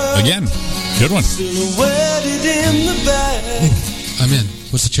 Again. Good one. silhouetted in the back. I'm in.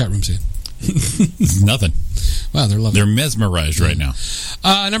 What's the chat room saying? Nothing. Wow, they're loving They're mesmerized right now.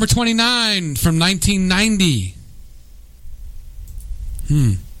 Number 29 from 1990. I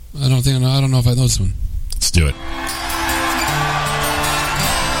don't know if I know this one. Let's do it.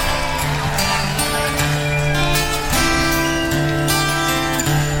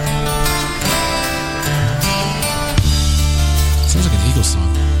 Sounds like an Eagles song.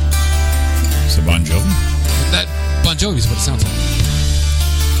 Is it Bon Jovi? That Bon Jovi is what it sounds like.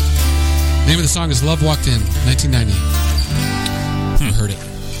 Name of the song is Love Walked In, 1990. You heard it.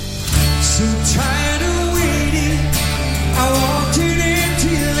 So tired of waiting, I walked it into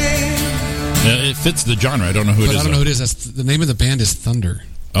your lane. It fits the genre. I don't know who it is. I don't know who it is. The name of the band is Thunder.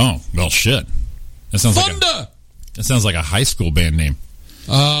 Oh, well, shit. That sounds Thunder! That sounds like a high school band name.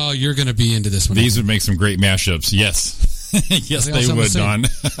 Oh, you're going to be into this one. These would make some great mashups. Yes. Yes, they would, Don.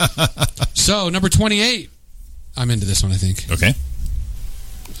 So, number 28. I'm into this one, I think. Okay.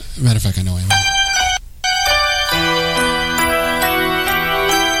 Matter of fact, I know I am.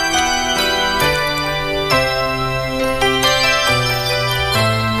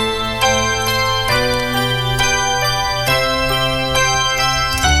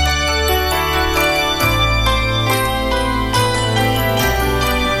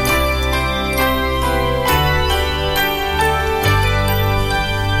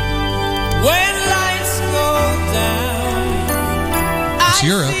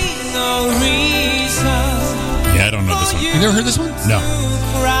 Europe. Yeah, I don't know this one. You never heard this one? No.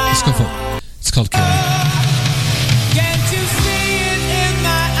 Let's go for it. It's called Carrie.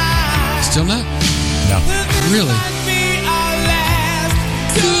 Still not? No. Really?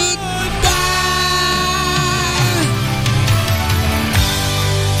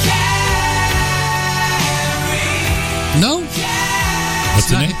 No? What's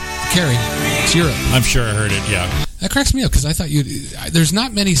the name? Carrie. It's Europe. I'm sure I heard it, yeah. That cracks me up because I thought there's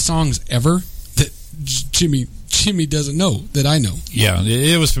not many songs ever that Jimmy doesn't know that I know. Yeah,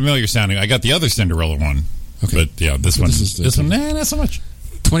 it was familiar sounding. I got the other Cinderella one. Okay. But yeah, this one, nah, not so much.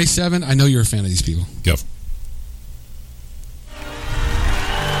 27, I know you're a fan of these people. Go.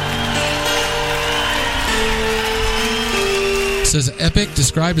 It says Epic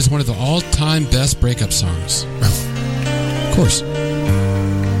described as one of the all-time best breakup songs. Of course.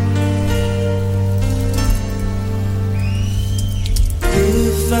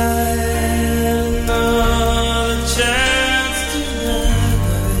 If I had not a chance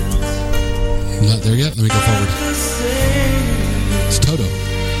I'm not there yet. Let me go forward. It's Toto.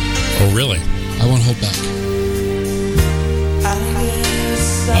 Oh, really? I won't hold back.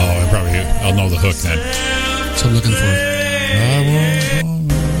 I'll know the hook then. So I'm looking for it.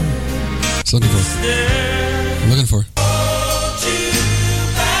 It's looking for it. I'm looking for it.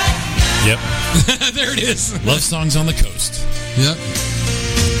 Yep. There it is. Love songs on the coast. Yep.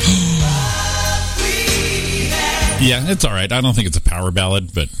 Yeah, it's all right. I don't think it's a power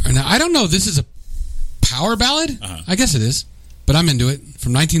ballad, but Now, I don't know. This is a power ballad? I guess it is. But I'm into it.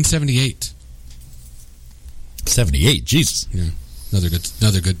 From 1978. 78. Jesus. Yeah. Another good.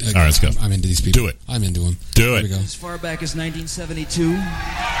 All right, let's go. I'm into these people. Do it. I'm into them. Do it. Here we go. As far back as 1972.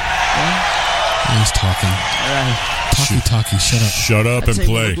 I was talking. All right. Talking. Shut up. Shut up and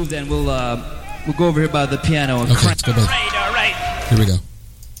play. We'll then we'll go over here by the piano. And Okay, let's go back. All right. Here we go.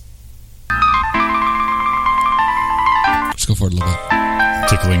 Let's go for it a little bit.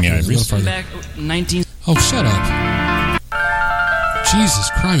 Tickling the A little ivories. farther. Back 19. Oh, shut up. Jesus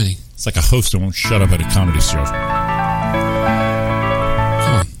criminy. It's like a host that won't shut up at a comedy show. Come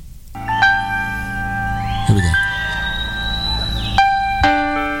on. Here we go.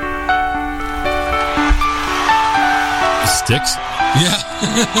 Sticks? Yeah.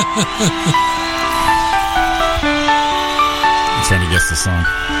 I'm trying to guess the song.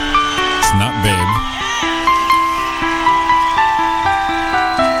 It's not Babe.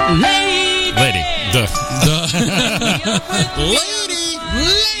 Lady. Duh.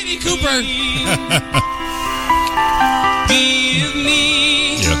 Lady Cooper. Give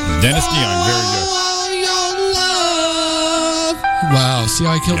me Yeah. Dennis DeYoung. Very good. Wow. See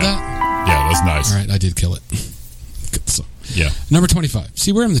how I killed that? Yeah, that's nice. All right, I did kill it. Good song. Yeah. Number 25.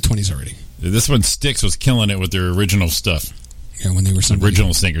 See, we're in the 20s already. This one, Styx, was killing it with their original stuff. Yeah, when they were some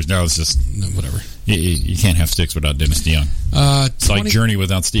Original singers. Now it's just... No, whatever. You can't have Styx without Dennis DeYoung. It's like Journey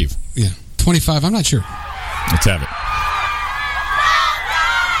without Steve. Yeah. 25, I'm not sure. Let's have it.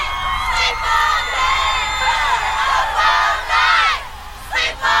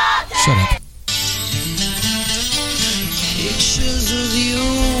 Shut up. pictures of you,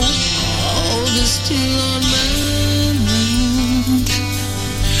 all this still on my mind.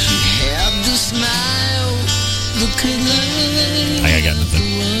 Have the smile, the color. I got nothing.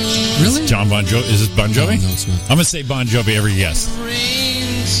 Really? John Bon Jovi. Is this Bon Jovi? No, it's not. I'm going to say Bon Jovi every guess.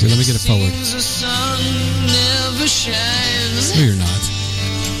 Here, let me get it forward. The sun never shines. No, you're not.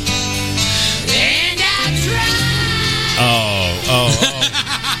 And I try. Oh.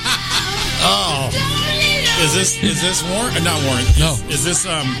 Is this Warren? Not Warren. No. Is this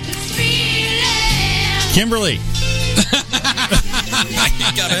Kimberly? You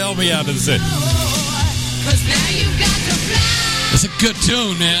gotta help me out of this. It's a good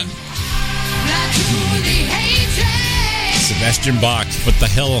tune, man. Sebastian Bach. What the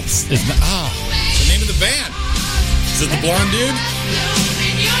hell is the name of the band? Is it the blonde dude?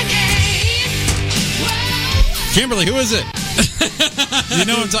 Kimberly, who is it? You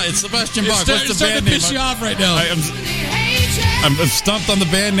know it's Sebastian Bach. What's the band name? Piss you off right now. I'm stumped on the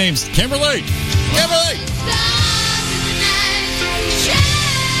band names. Kimberly! Kimberly!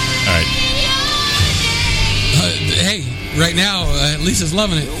 All right. right now, Lisa's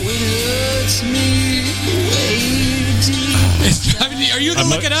loving it. Are you going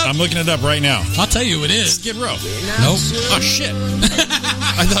to look it up? I'm looking it up right now. I'll tell you who it is. Skid Row. Nope. Oh, shit.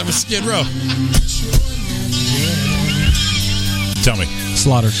 I thought it was Skid Row. Tell me.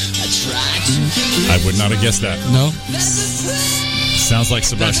 Slaughter. I would not have guessed that. No? Sounds like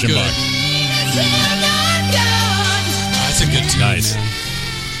Sebastian Bach. That's a good tune. Nice.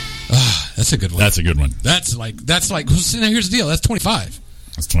 That's a good one. That's a good one. That's like. Now here's the deal. That's 25.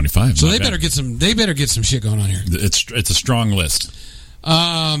 That's 25. So they better get some. They better get some shit going on here. It's a strong list.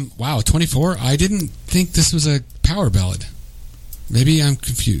 Wow, 24. I didn't think this was a power ballad. Maybe I'm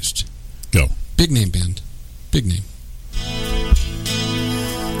confused. Go. Big name band. Big name.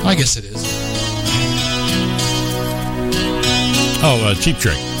 I guess it is. Oh, Cheap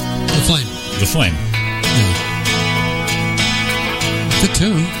Trick. The Flame. The Flame. Yeah. Good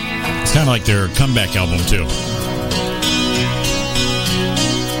tune. It's kind of like their comeback album, too.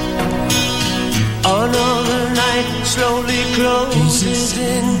 Another night slowly closes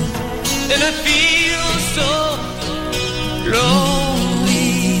in, and I feel so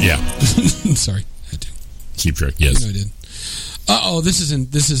lonely. Yeah. Sorry, I did. Cheap Trick, yes. I did. This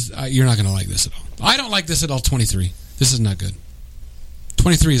is you're not going to like this at all. I don't like this at all. 23. This is not good.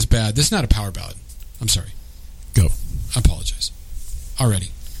 23 is bad. This is not a power ballad. I'm sorry. Go. I apologize.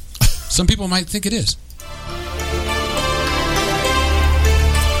 Already. Some people might think it is.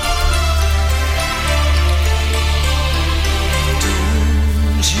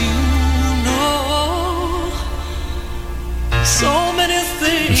 So many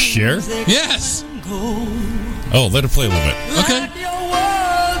things. Cher? Yes. Oh, let it play a little bit. Okay. Your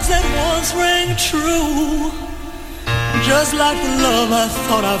words that once rang true, just like the love I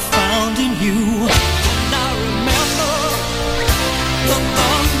thought I found in you. And I remember the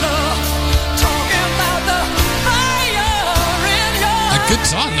thunder talking about the fire in your A good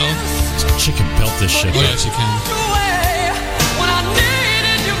song, though. She can belt this shit. Oh, yeah, she can. way when I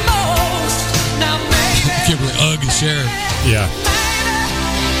needed you most. Now maybe, Can't really ugh and share. Yeah.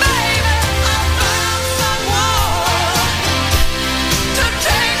 maybe I found someone to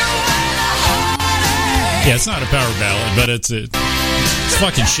take away the heartache. Yeah, it's not a power ballad, but it's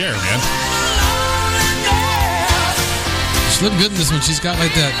fucking Cher, man. She's looking good in this one. She's got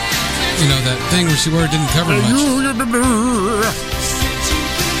like that, that thing where she wore it didn't cover much.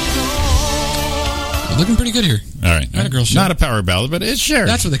 Looking pretty good here. All right. Not a girl show. Not a power ballad, but it's Cher.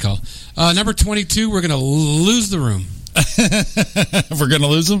 That's what they call. Number 22, we're going to lose the room. We're going to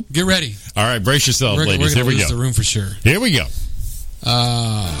lose them? Get ready. All right, brace yourself, We're ladies. going Here to we lose go. the room for sure. Here we go.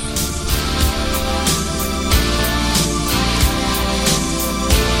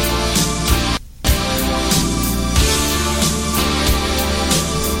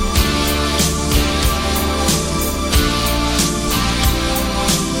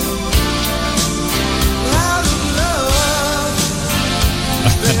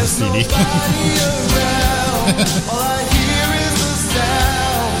 CD.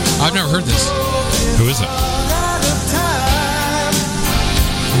 I've never heard this. Who is it?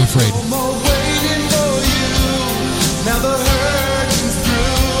 I'm afraid.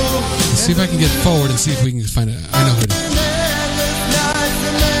 Let's see if I can get forward and see if we can find it. I know who it is.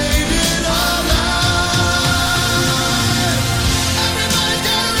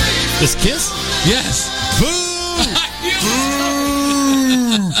 This Kiss? Yes. Boo!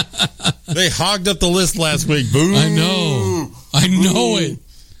 They hogged up the list last week. Boo! I know it.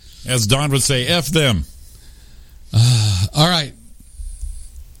 As Don would say, F them. All right.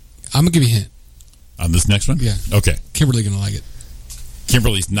 I'm going to give you a hint. On this next one? Yeah. Okay. Kimberly's going to like it.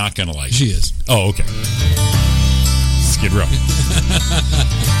 Kimberly's not going to like it. She is. Oh, okay. Skid Row.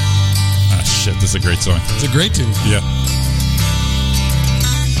 Ah, shit. This is a great song. It's a great tune. Yeah.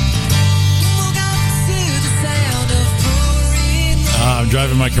 I'm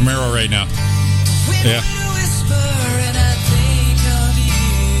driving my Camaro right now. Yeah.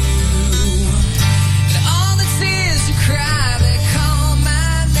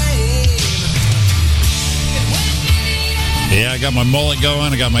 Yeah, I got my mullet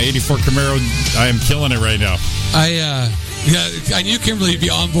going. I got my 84 Camaro. I am killing it right now. I knew Kimberly would be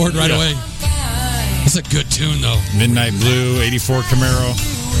on board right away. It's a good tune, though. Midnight Blue, 84 Camaro.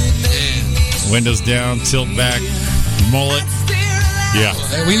 Man. Windows down, tilt back, mullet. Yeah.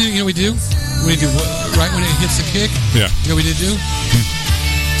 We do? We do right when it hits the kick? Yeah. You know what we did do?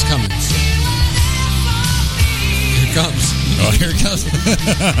 It's coming. Here it comes. Oh, here it comes.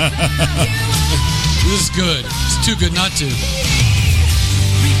 This is good. It's too good not to.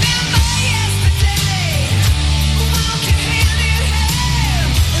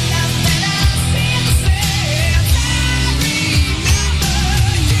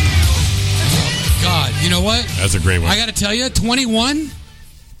 That's a great one. I got to tell you, 21,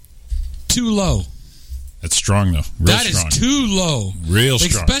 too low. That's strong, though. Real That strong. is too low. Real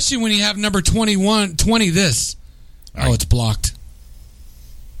strong. Especially when you have number 20 this. All right. It's blocked.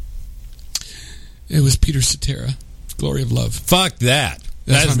 It was Peter Cetera, Glory of Love. Fuck that.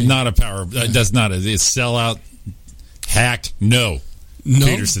 That's That what is I mean. not a power. That's not a sellout. Hacked. No.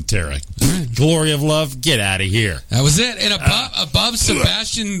 Peter Cetera. Right. Glory of Love. Get out of here. That was it. And above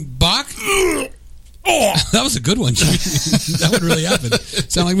Sebastian Bach. That was a good one, Jimmy. That would really happen.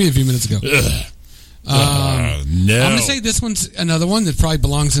 Sound like me a few minutes ago. No. I'm going to say this one's another one that probably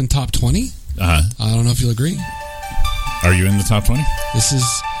belongs in top 20. Uh-huh. I don't know if you'll agree. Are you in the top 20? This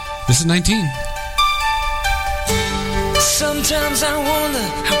is 19. Sometimes I wonder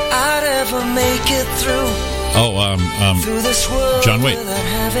how I'd ever make it through this world John Waite. without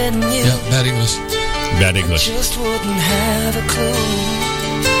having you. Yeah, bad English. Bad English. Just wouldn't have a clue.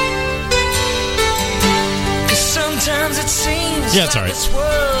 'Cause sometimes it seems Yeah, it's all right. this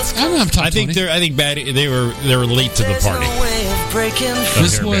world's I'm top 20. I think bad. They were late to the there's party. no way of breaking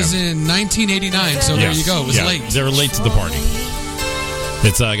This They're was bad. in 1989, so there you go. It was late. They were late to the party.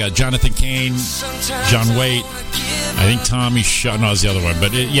 It's got Jonathan Cain, John Waite. I think Tommy Shaw. No, it's the other one.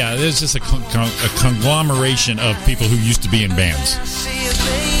 But there's just a conglomeration of people who used to be in bands.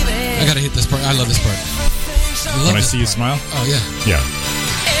 I got to hit this part. I love this part. When I see you smile? Oh, yeah. Yeah.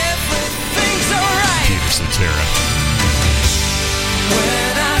 everything's alright Peter Cetera.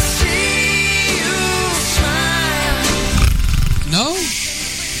 when I see you smile. No?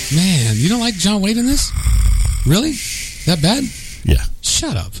 Man, you don't like John Waite in this? Really? That bad? Yeah.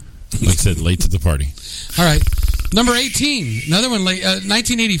 Shut up. Like I said, late to the party. All right. Number 18. Another one late.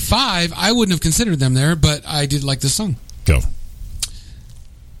 1985. I wouldn't have considered them there, but I did like this song. Go.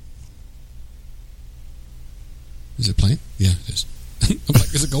 Is it playing? Yeah, it is. I'm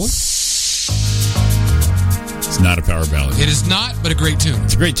like, is it going? It's not a power ballad. It is not, but a great tune.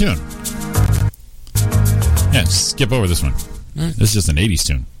 It's a great tune. Yeah, skip over this one. All right. This is just an 80s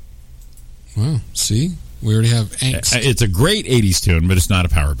tune. Wow. See? We already have angst. It's a great 80s tune, but it's not a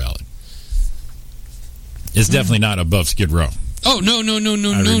power ballad. It's definitely not above Skid Row. Oh, no. I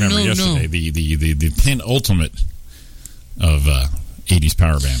remember yesterday the penultimate of 80s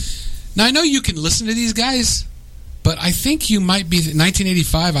power band. Now, I know you can listen to these guys, but I think you might be...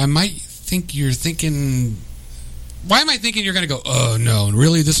 1985, I might think you're thinking... Why am I thinking you're going to go, oh, no,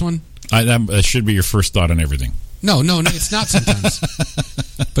 really, this one? That should be your first thought on everything. No, it's not sometimes.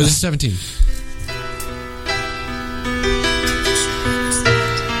 But this is 17.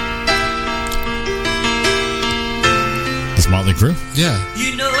 This Motley Crue? Yeah.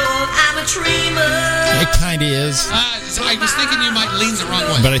 You know I'm a dreamer. It kind of is. So I was thinking you might lean the wrong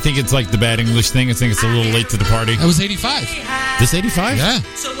way. But I think it's like the bad English thing. I think it's a little late to the party. That was 85. This 85? Yeah.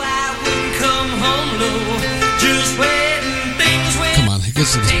 So I wouldn't come home low. Just when things went. Come on, it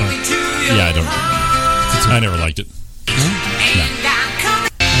gets to this part. Yeah, I don't. I never liked it. No? No.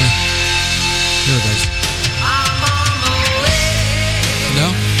 Here it goes. No?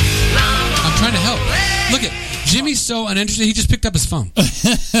 I'm trying to help. Look at Jimmy's so uninterested, he just picked up his phone.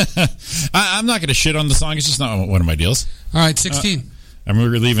 I'm not going to shit on the song. It's just not one of my deals. All right, 16. I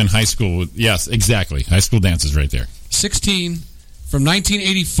remember leaving high school with, yes, exactly. High school dances right there. 16 from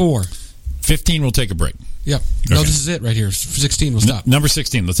 1984. 15, we'll take a break. Yep. No, Okay. this is it right here. 16, we'll stop. Number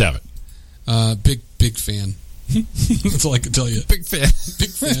 16, let's have it. Big fan. That's all I can tell you. Big fan.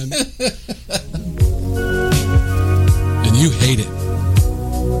 Big fan. And you hate it.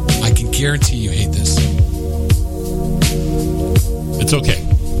 I can guarantee you hate this. It's okay.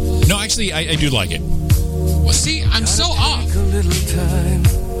 No, actually, I do like it. Well, see, I'm so off.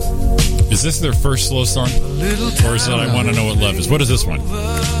 Is this their first slow song? Or is it I Want to Know What Love Is? What is this one?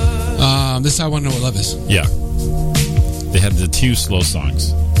 This I Want to Know What Love Is. Yeah. They had the two slow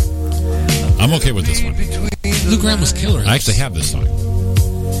songs. I'm okay with this one. Lou Graham was killer. I actually have this song.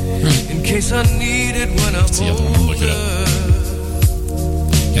 In case I need it when I'm That's the other one. I'm looking it up.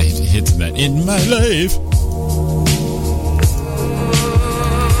 Yeah, he hits that in my life.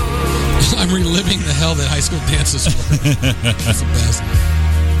 I'm reliving the hell that high school dances were. That's the best. I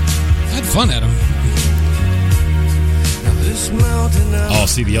had fun at them. Oh,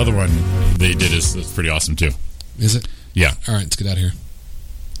 see, the other one they did is pretty awesome, too. Is it? Yeah. All right, let's get out of here.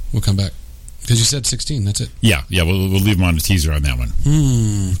 We'll come back. Because you said 16, that's it. Yeah, we'll leave them on a teaser on that one.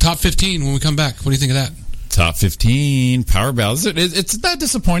 Top 15 when we come back. What do you think of that? Top 15, Power Ballads. It's not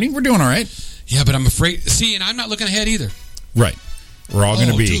disappointing. We're doing all right. Yeah, but I'm afraid... See, and I'm not looking ahead either. Right. We're all going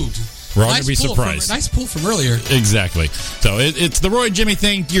to be... Dude. We're all going to be surprised. Nice pull from earlier. Exactly. So it's the Roy and Jimmy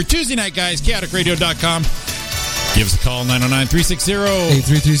thing. Your Tuesday night, guys. ChaoticRadio.com. Give us a call, 909-360.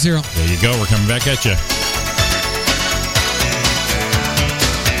 8330. There you go. We're coming back at you.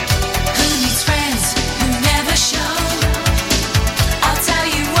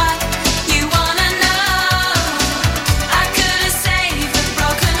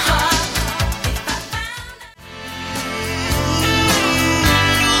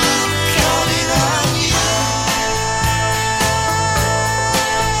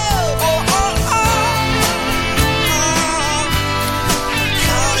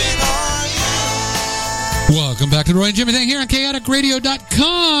 The Roy and Jimmy thing here on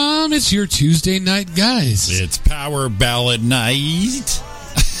chaoticradio.com. It's your Tuesday night, guys. It's Power Ballad night.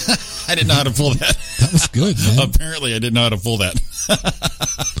 I didn't know how to pull that. That was good, man. Apparently, I didn't know how to pull that.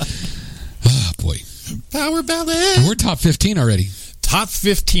 Oh, boy. Power Ballad. We're top 15 already. Top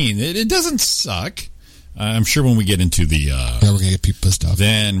 15. It doesn't suck. I'm sure when we get into the... yeah, we're going to get people pissed off.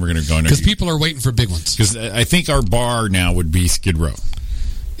 Then we're going to go into... Because people are waiting for big ones. Because I think our bar now would be Skid Row.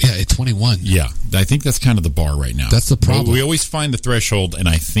 Yeah, at 21. Yeah, I think that's kind of the bar right now. That's the problem. We always find the threshold, and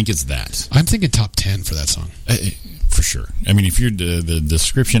I think it's that. I'm thinking top 10 for that song. For sure. I mean, if you're the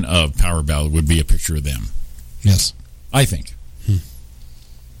description of Power Ballad would be a picture of them. Yes. I think.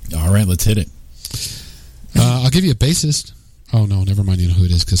 All right, let's hit it. I'll give you a bassist. Oh, no, never mind. You know who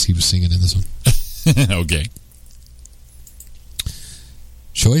it is because he was singing in this one. Okay.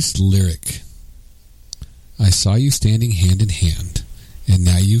 Choice lyric. I saw you standing hand in hand, and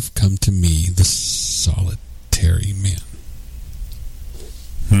now you've come to me, the solitary man.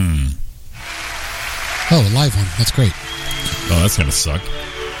 Oh, a live one. That's great. Oh, that's going to suck.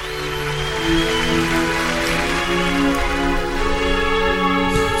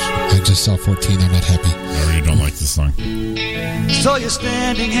 I just saw 14. I'm not happy. I already don't like this song. So you're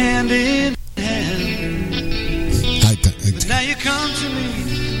standing hand in hand. Now you come to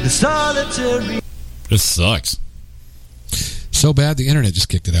me, the solitary. This sucks. So bad, the internet just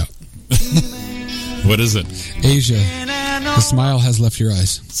kicked it out. What is it? Asia, the smile has left your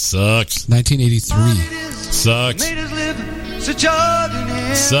eyes. Sucks. 1983. Sucks.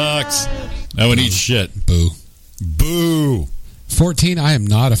 Sucks. I would eat shit. Boo. Boo. 14, I am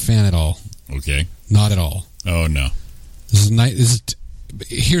not a fan at all. Okay. Not at all. Oh, no. This is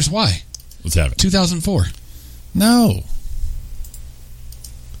here's why. Let's have it. 2004. No.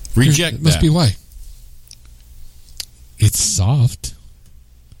 Reject It must that. be why. It's soft.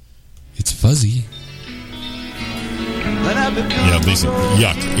 It's fuzzy. Yeah, Lisa.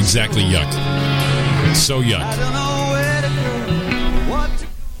 Yuck. Exactly yuck. So yuck.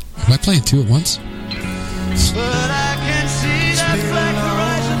 Am I playing two at once?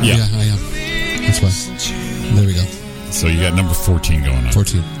 Yeah. I am. That's why. There we go. So you got number 14 going on.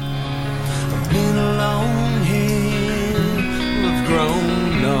 14. Been alone here, we've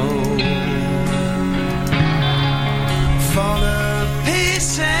grown old. Fall to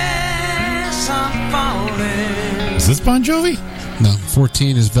pieces, I'm falling. Is this Bon Jovi? No,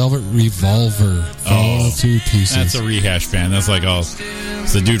 14 is Velvet Revolver. Fall to pieces. That's a rehash band. That's like,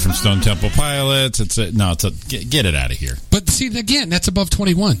 it's the dude from Stone Temple Pilots. Get it out of here. But see, again, that's above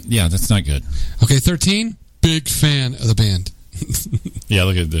 21. Yeah, that's not good. Okay, 13, big fan of the band. Yeah,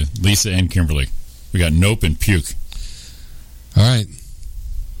 look at the Lisa and Kimberly. We got Nope and Puke. All right.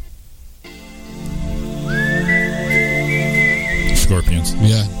 Scorpions.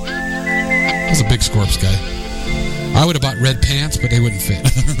 Yeah. I was a big Scorps guy. I would have bought red pants, but they wouldn't fit.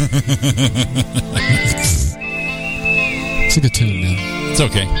 It's a good tune, man. It's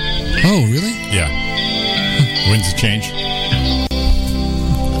okay. Oh, really? Yeah. Winds of change.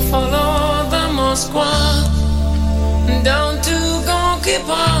 Follow the Moskwa down to Gonky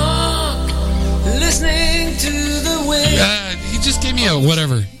Park, listening to the wind. He just gave me a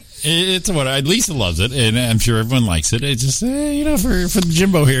whatever. It's what Lisa loves it, and I'm sure everyone likes it. It's just for the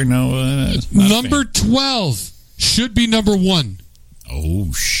Jimbo here. No, number 12 should be number 1.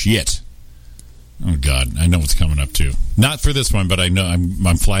 Oh shit! Oh god, I know what's coming up too. Not for this one, but I know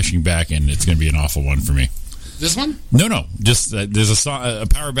I'm flashing back, and it's going to be an awful one for me. This one? No. Just there's a song, a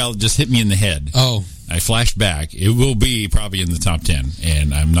power ballad just hit me in the head. Oh, I flashed back. It will be probably in the top 10,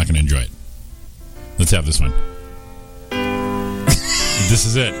 and I'm not going to enjoy it. Let's have this one. This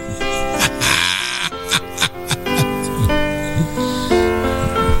is it.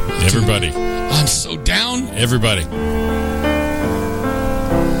 Everybody. I'm so down. Everybody.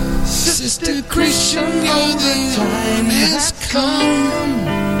 Sister Christian, the time has come,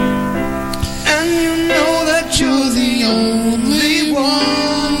 and you know that you're the only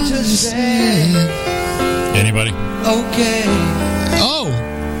one to say. Anybody? Okay. Oh,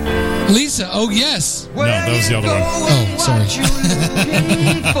 Lisa. Oh, yes. No, that was the other one. Oh, sorry.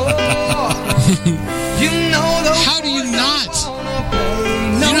 How do you not?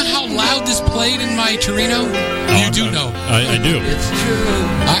 You know how loud this played in my Torino? You do know. I do.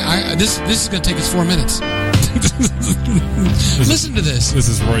 This is going to take us 4 minutes. Listen to this. This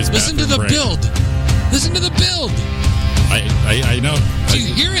is Roy's Listen to the bathroom break. build. Listen to the build. I know. Do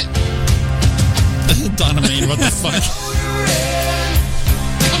you hear it? Donna Main, what the fuck?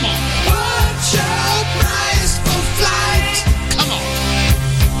 Come on. What's your price for flight? Come on.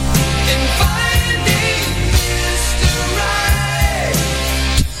 In finding Mr. Right.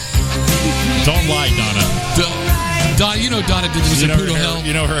 Don't lie, Donna. Donna did was a poodle hell.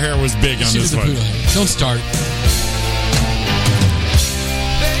 You know her hair was big on She this did the one. poodle hell. Don't start.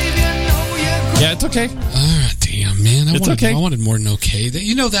 Yeah, it's okay. Damn, man. It's okay. I wanted more than okay.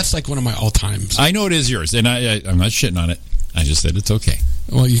 You know that's like one of my all-times. I know it is yours, and I'm not shitting on it. I just said it's okay.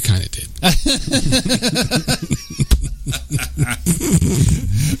 Well, you kind of did.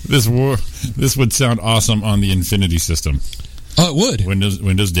 This would sound awesome on the Infinity system. Oh, it would.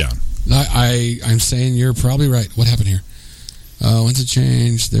 Windows down. I'm saying you're probably right. What happened here? When's it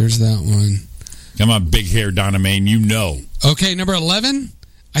change? There's that one. Come on, big hair Donna Main. You know. Okay, number 11.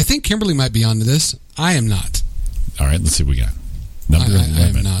 I think Kimberly might be onto this. I am not. All right, let's see what we got. Number 11. I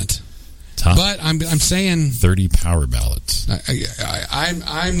am not. Top but I'm saying 30 Power Ballads.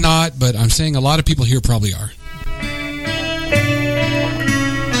 I'm not, but I'm saying a lot of people here probably are.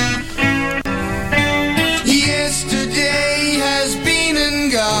 Yesterday has been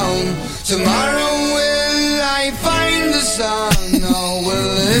and gone. Tomorrow will I find the sun, or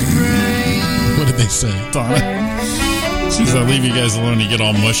will it rain? What did they say? Donna. She said, I'll leave you guys alone. You get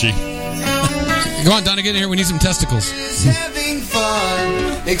all mushy. Go on, Donna, get in here. We need some testicles. Having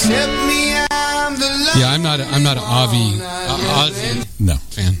fun, except me, I'm the Yeah, I'm not an Ozzy no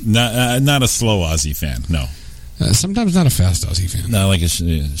fan. Not a slow Ozzy fan. No. Sometimes not a fast Ozzy fan. No, like a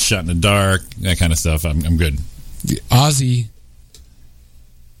shot in the dark, that kind of stuff. I'm good. Ozzy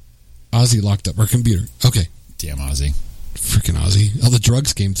locked up our computer. Okay. Damn Ozzy. Freaking Ozzy. All the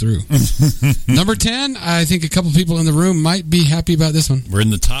drugs came through. Number 10, I think a couple people in the room might be happy about this one. We're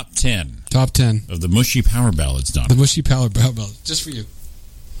in the top 10. Top 10. Of the Mushy Power Ballads, Donna. The Mushy Power Ballads. Just for you.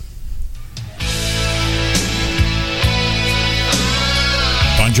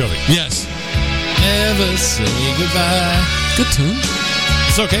 Bon Jovi. Yes. Never say goodbye. Good tune.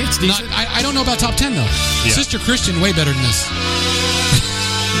 It's okay. It's decent. I don't know about top 10, though. Yeah. Sister Christian, way better than this.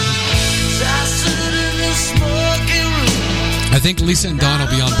 I think Lisa and Don will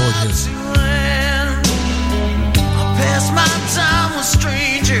be on board here.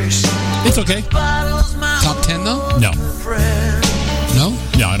 It's okay. Top 10, though? No. No?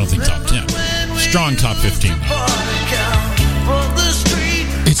 No, I don't think top 10. Strong top 15.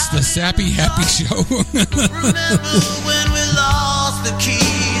 It's the Sappy Happy Show.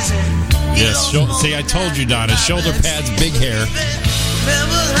 Yes. See, I told you, Donna. Shoulder pads, big hair.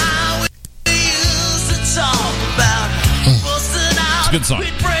 It's a good song.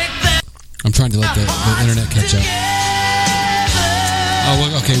 I'm trying to let the internet catch up. Oh,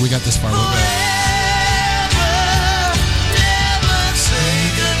 well, okay, we got this far. We'll go.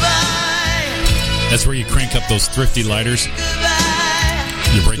 That's where you crank up those thrifty lighters.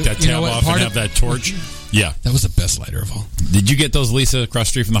 You break that tab off and have that torch. Yeah. That was the best lighter of all. Did you get those, Lisa, across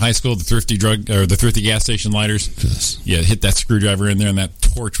the street from the high school, the thrifty gas station lighters? Yes. Yeah, hit that screwdriver in there, and that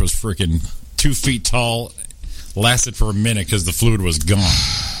torch was freaking 2 feet tall. Lasted for a minute because the fluid was gone.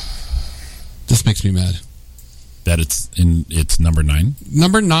 This makes me mad. That it's number 9?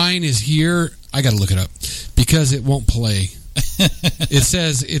 Number 9 is here. I got to look it up because it won't play. It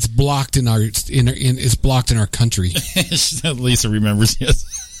says it's blocked in our it's blocked in our country. Lisa remembers. Yes.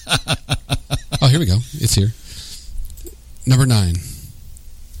 Oh, here we go. It's here. Number 9.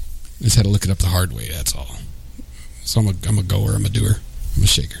 Just had to look it up the hard way. That's all. So I'm a goer. I'm a doer. I'm a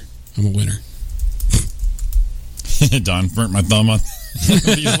shaker. I'm a winner. Don burnt my thumb on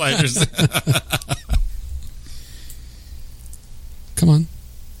these lighters. Come on.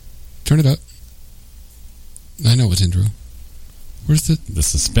 Turn it up. I know it's intro. Where's the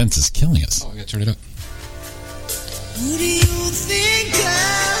suspense is killing us. Oh, I gotta turn it up. Who do you think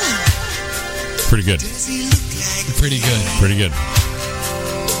Pretty good. does he look like? Pretty good. Pretty good.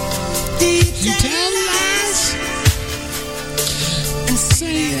 You tell lies and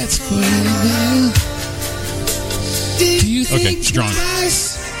say it's clever. Do you think Okay, strong.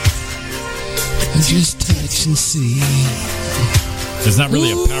 just touch and see? It's not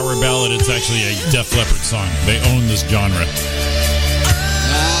really a power ballad. It's actually a Def Leppard song. They own this genre.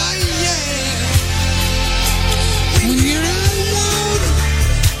 When you're alone,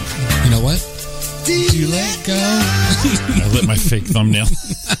 you know what? Do you let go? I lit my fake thumbnail.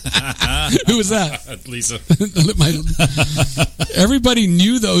 Who was that? Lisa. Everybody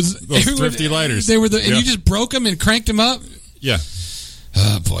knew those thrifty lighters. They were and you just broke them and cranked them up. Yeah.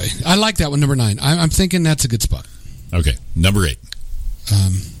 Oh boy, I like that one. Number 9. I'm thinking that's a good spot. Okay, number 8.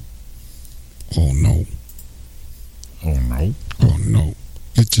 Oh no. Oh no. Oh no.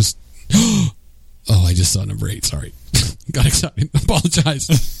 It just. Oh, I just saw number 8. Sorry, got excited.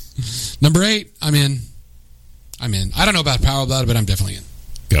 Apologize. Number 8. I'm in. I don't know about Power Ballad, but I'm definitely in.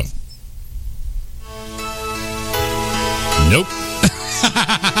 Go. Nope.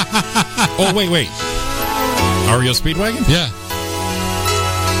 Oh, wait. REO Speedwagon? Yeah.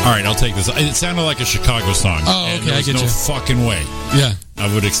 All right, I'll take this. It sounded like a Chicago song. Oh, okay, and there's I get no you. fucking way Yeah.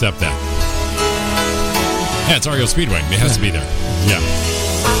 I would accept that. Yeah, it's REO Speedwagon. It has to be there. Yeah.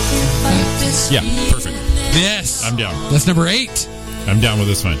 Yeah, perfect. Yes. I'm down. That's number 8. I'm down with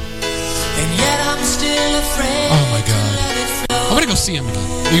this one. And yet I'm still afraid. Oh, my God. I'm going to go see them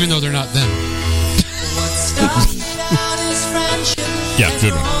again, even though they're not them. Yeah,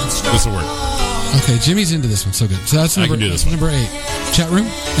 good one. This will work. Okay, Jimmy's into this one. So good. So that's I number, can do this one. number 8. Chat room?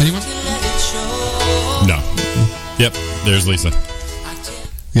 Anyone? No. Yep, there's Lisa.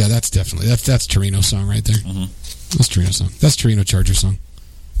 Yeah, that's definitely. That's Torino's song right there. Mm-hmm. That's Torino's song. That's Torino Charger song.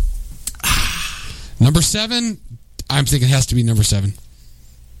 Number 7, I'm thinking it has to be number 7.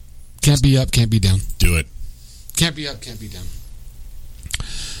 Can't be up, can't be down. Do it. Can't be up, can't be down.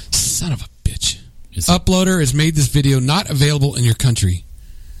 Son of a bitch. Uploader has made this video not available in your country.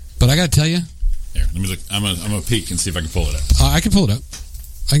 But I got to tell you. Here, let me look. I'm gonna peek and see if I can pull it up. I can pull it up.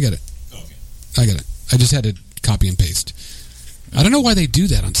 I get it. Okay. I get it. I just had to copy and paste. I don't know why they do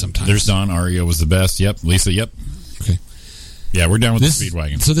that on sometimes. There's Don. REO was the best. Yep. Lisa. Yep. Okay. Yeah, we're down with the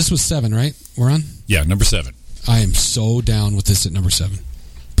Speedwagon. So this was 7, right? We're on? Yeah, number 7. I am so down with this at number 7.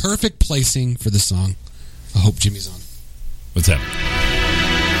 Perfect placing for the song. I hope Jimmy's on. What's that?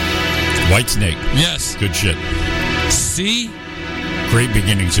 White Snake. Yes. Good shit. See? Great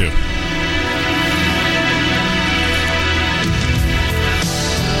beginning, too.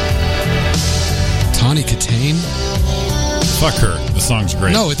 Tawny Katane. Fuck her. The song's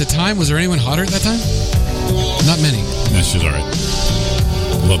great. No, at the time, was there anyone hotter at that time? Not many. No, she's all right.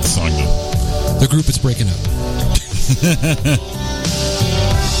 Love the song, though. The group is breaking up.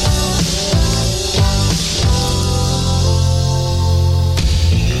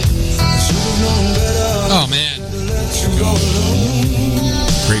 Oh, man.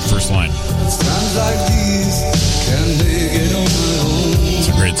 Great first line. It's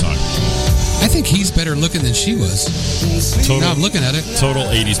a great song. I think he's better looking than she was. Total, now I'm looking at it. Total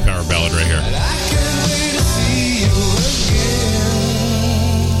 80s power ballad right here.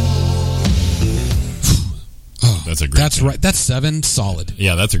 Oh, that's a great That's song. right. That's 7. Solid.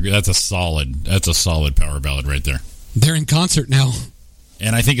 Yeah, that's a solid power ballad right there. They're in concert now.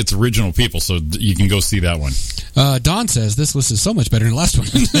 And I think it's original people, so you can go see that one. Don says this list is so much better than the last one.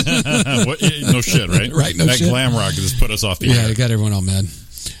 What? No shit, right? Right, no that shit. glam rock just put us off the Yeah, air. it got everyone all mad.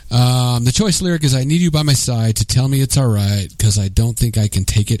 The choice lyric is, I need you by my side to tell me it's all right because I don't think I can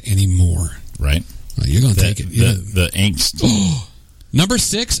take it anymore. Right. Oh, you're going to take it. The angst. Oh, number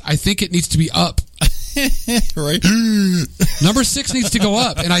 6, I think it needs to be up. Right. Number 6 needs to go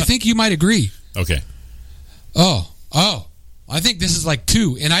up, and I think you might agree. Okay. Oh. I think this is like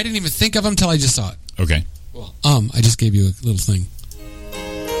 2, and I didn't even think of them until I just saw it. Okay. Well, I just gave you a little thing.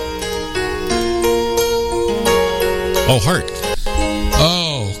 Oh, Heart.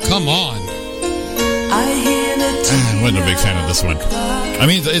 Oh, come on. I wasn't a big fan of this one. I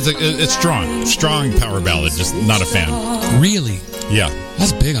mean, it's strong. Strong power ballad, just not a fan. Really? Yeah.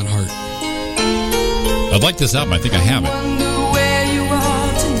 That's big on Heart. I'd like this album. I think I have it.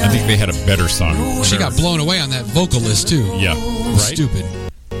 I think they had a better song. She got blown away on that vocalist, too. Yeah. Right? Stupid.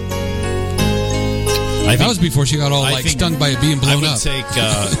 That was before she got all stung by a bee and blown up.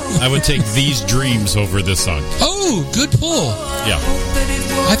 I would take These Dreams over this song. Oh, good pull. Yeah.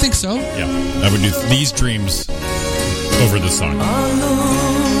 I think so. Yeah. I would do These Dreams over this song.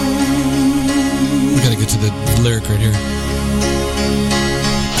 We got to get to the lyric right here.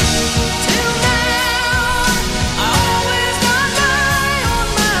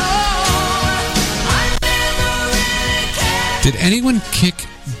 Did anyone kick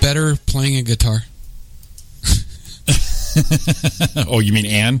better playing a guitar? Oh, you mean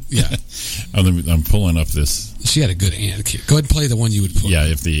Ann? Yeah. I'm pulling up this. She had a good Ann kick. Go ahead and play the one you would pull. Yeah,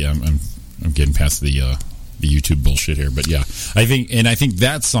 if the I'm getting past the YouTube bullshit here, but yeah, I think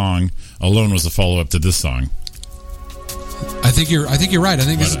that song alone was a follow up to this song. I think you're right. I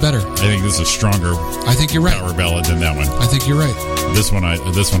think this is better. I think this is a stronger. I think you're right. Power ballad than that one. I think you're right. This one I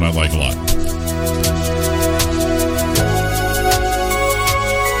like a lot.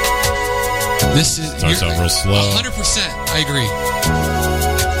 This is starts out real slow. 100%. I agree.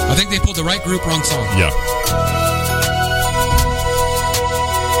 I think they pulled the right group, wrong song. Yeah.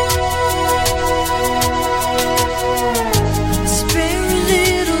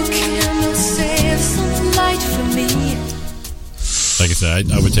 Like I said,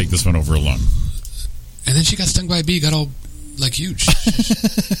 I would take this one over alone. And then she got stung by a bee, got all like huge.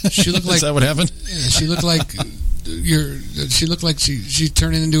 She looked like. Is that what happened? Yeah, she looked like. She looked like she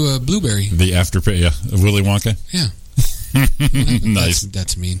turned into a blueberry. The afterpay, yeah, Willy Wonka. Yeah. Nice.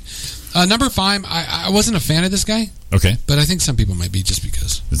 That's mean. Number 5, I wasn't a fan of this guy. Okay. But I think some people might be just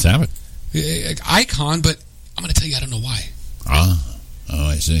because. Let's have it. Icon, but I'm going to tell you I don't know why. Oh,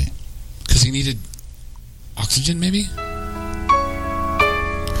 I see. Because he needed oxygen, maybe?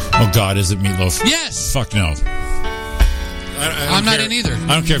 Oh, God, is it Meatloaf? Yes! Fuck no. I'm not in either.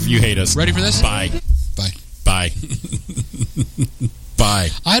 I don't care if you hate us. Ready for this? Bye. Bye. Bye.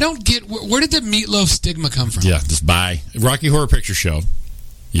 I don't get... Where did the Meatloaf stigma come from? Yeah, just bye. Rocky Horror Picture Show.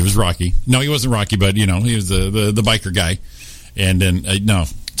 He was Rocky. No, he wasn't Rocky, but, he was the biker guy. And then, no.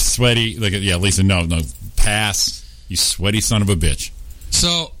 Sweaty. Lisa, no. Pass. You sweaty son of a bitch.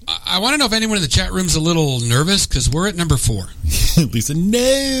 So, I want to know if anyone in the chat room's a little nervous, because we're at number 4. Lisa,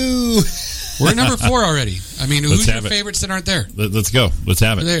 no. We're at number 4 already. I mean, who's your favorites that aren't there? Let's go. Let's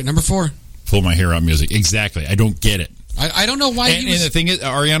have it. We're there, number 4. Pull my hair out music. Exactly. I don't get it. I don't know why and the thing is,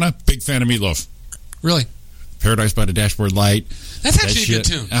 Ariana, big fan of Meatloaf. Really? Paradise by the Dashboard Light. That's actually a good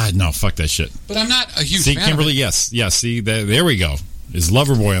tune. No, fuck that shit. But I'm not a huge fan of Kimberly, it. yes. See, there we go. Is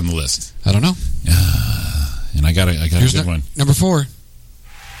Loverboy on the list? I don't know. And I got a good one. Number 4.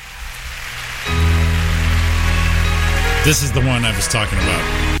 This is the one I was talking about.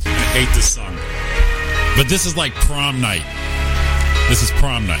 I hate this song. But this is like prom night. This is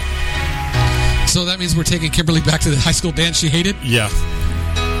prom night. So that means we're taking Kimberly back to the high school dance she hated? Yeah.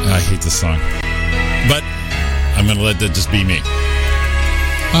 I hate this song. But I'm going to let that just be me.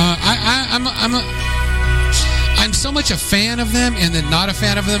 I'm so much a fan of them and then not a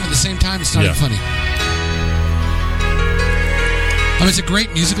fan of them at the same time. It's not even funny. I mean, it's a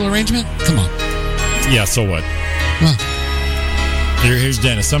great musical arrangement. Come on. Yeah, so what? Well, here's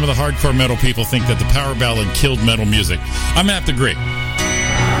Dennis. Some of the hardcore metal people think that the power ballad killed metal music. I'm going to have to agree.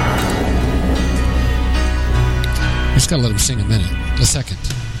 We just got to let him sing a second.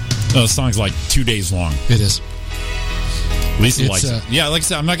 The song's like 2 days long. It is. Lisa likes it. Yeah, like I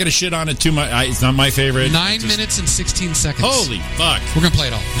said, I'm not going to shit on it too much. It's not my favorite. 9 minutes and 16 seconds. Holy fuck. We're going to play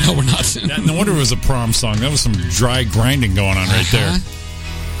it all. No, we're not. No wonder it was a prom song. That was some dry grinding going on right there.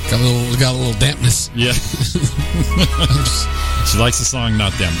 Got a little dampness. Yeah. She likes the song,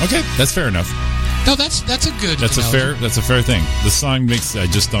 not them. Okay, that's fair enough. No, that's a good. That's a fair thing. The song makes. I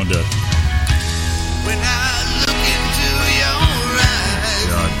just don't do it. When I look into your eyes,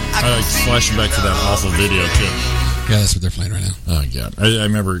 God, I like flashing back to that awful video too. Yeah, that's what they're playing right now. Oh God, I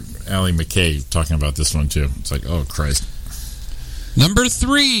remember Allie McKay talking about this one too. It's like, oh Christ. Number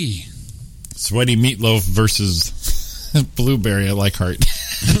 3, Sweaty Meatloaf versus Blueberry. I like Heart.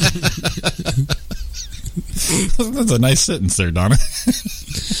 That's a nice sentence there, Donna.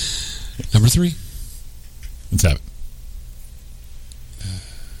 Number 3. Let's have it.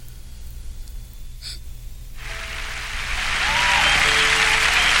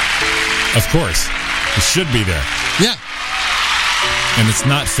 Of course. It should be there. Yeah. And it's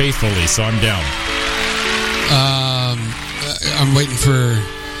not faithfully, so I'm down. I'm waiting for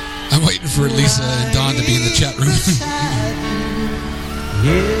Lisa and Dawn to be in the chat room.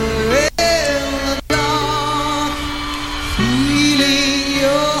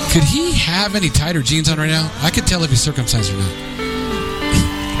 Could he have any tighter jeans on right now? I could tell if he's circumcised or not.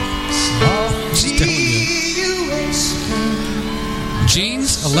 Just telling you.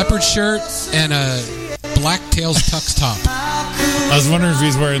 Jeans, a leopard shirt, and a black tails tux top. I was wondering if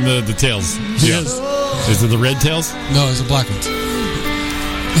he's wearing the tails. He is. Is it the red tails? No, it's a black one.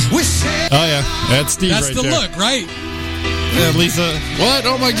 Oh, yeah. That's Steve That's right the there. look, right? Yeah, Lisa. What?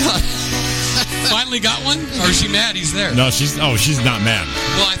 Oh, my God. Finally got one? Or is she mad he's there? No, she's not mad.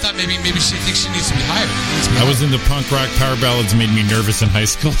 Well, I thought maybe she thinks she needs to be higher. I was into punk rock. Power ballads made me nervous in high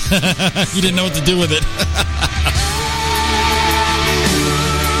school. You didn't know what to do with it.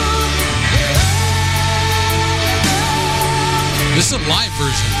 This is a live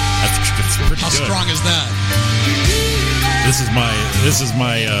version. That's pretty How good. strong is that? This is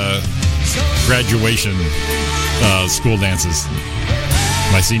my graduation school dances.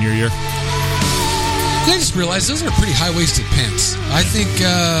 My senior year. I just realized those are pretty high-waisted pants. I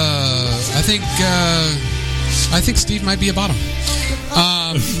think Steve might be a bottom.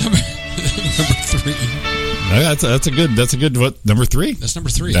 Number 3. That's a good what? Number 3. That's number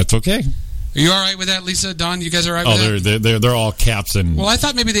 3. That's okay. Are you all right with that, Lisa? Don, you guys all right with that? They're all caps and. Well, I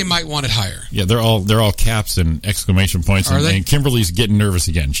thought maybe they might want it higher. Yeah, they're all caps and exclamation points. Are they? And Kimberly's getting nervous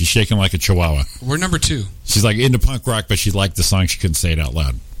again. She's shaking like a chihuahua. We're number 2. She's like into punk rock, but she liked the song. She couldn't say it out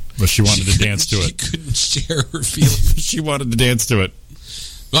loud, but she wanted to dance to it. She couldn't share her feelings. She wanted to dance to it.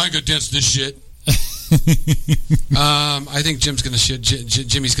 I ain't gonna dance to this shit. I think Jim's gonna shit.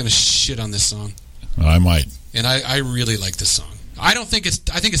 Jimmy's gonna shit on this song. I might. And I really like this song. I think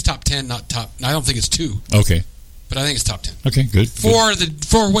it's top 10, not top. I don't think it's 2. Okay. but I think it's top 10. Okay, good. For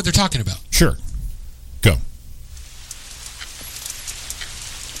what they're talking about. Sure. Go.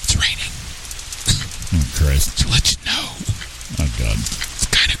 It's raining. Oh, Christ. To let you know. Oh, God. It's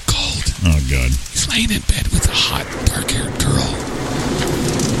kind of cold. Oh, God. He's laying in bed with a hot, dark-haired girl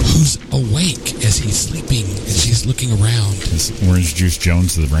who's awake as he's sleeping, and she's looking around. Is Orange Juice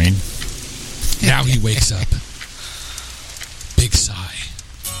Jones to the brain? Now he wakes up. Big sigh.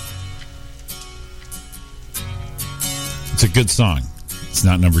 It's a good song. It's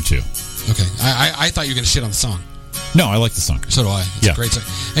not number 2. Okay. I thought you were going to shit on the song. No, I like the song. So do I. It's a great song.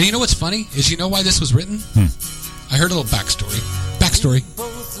 And you know what's funny? Is you know why this was written? I heard a little backstory.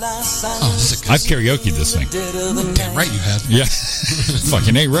 Oh, this is a good I've karaoke'd this thing. Damn right you have. Yeah.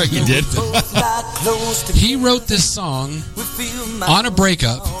 Fucking A right you did. He wrote this song on a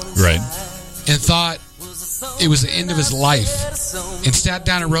breakup. Right. And thought it was the end of his life. And sat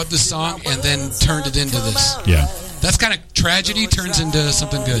down and wrote this song and then turned it into this. Yeah. That's kind of tragedy turns into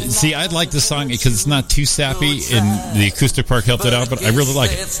something good. See, I'd like this song because it's not too sappy and the acoustic part helped it out, but I really like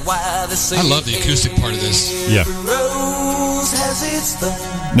it. I love the acoustic part of this. Yeah.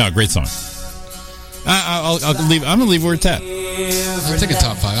 No, great song. I'll leave. I'm gonna leave where it's at. I'm thinking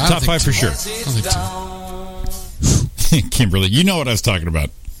top 5. Top 5 for sure. I don't think 2. Kimberly, you know what I was talking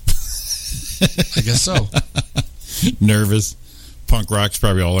about. I guess so. Nervous. Punk rock's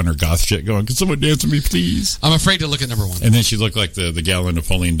probably all in her goth shit going, can someone dance with me, please? I'm afraid to look at number 1. And then she looked like the gal in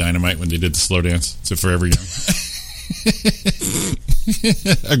Napoleon Dynamite when they did the slow dance. So Forever Young.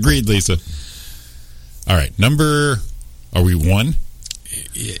 Agreed, Lisa. All right. Are we 1?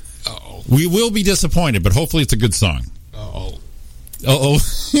 Yeah. Uh-oh. We will be disappointed, but hopefully it's a good song. Uh-oh. Uh-oh.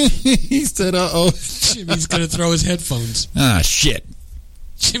 He said uh-oh. Jimmy's going to throw his headphones. Ah, shit.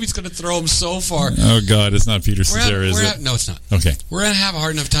 Jimmy's going to throw them so far. Oh, God, it's not Peter Cetera, is it? No, it's not. Okay. We're going to have a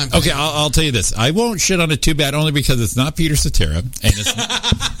hard enough time. Okay, I'll tell you this. I won't shit on it too bad, only because it's not Peter Cetera,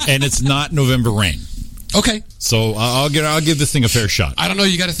 and it's not November Rain. Okay. So I'll give this thing a fair shot. I don't know.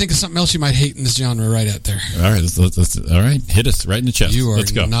 You got to think of something else you might hate in this genre right out there. All right, let's all right. Hit us right in the chest. You are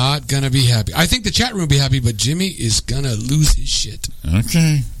Let's go. not going to be happy. I think the chat room will be happy, but Jimmy is going to lose his shit.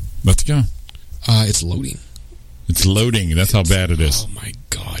 Okay. Let's go. It's loading. It's loading. That's how bad it is. Oh my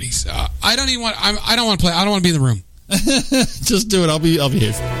God, he's. I don't even want. I don't want to play. I don't want to be in the room. Just do it. I'll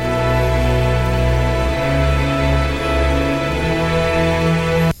behave.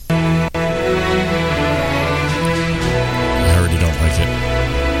 I already don't like it.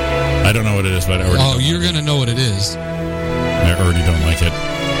 I don't know what it is, but I already. Oh, you're gonna know what it is. I already don't like it.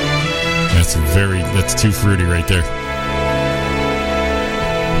 That's too fruity right there.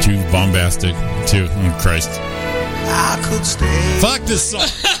 Too bombastic. Too. Oh, Christ. I could stay. Fuck this song.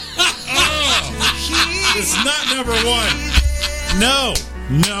 It's not number 1. No.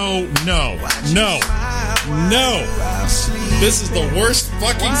 This is the worst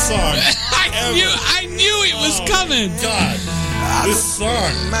fucking song ever. I knew it was coming. God. This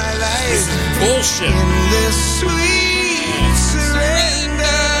song. This is bullshit. This sweet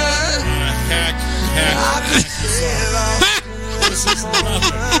surrender. Hack. This is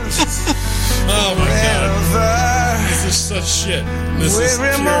nothing. Oh my God. This is such shit. This is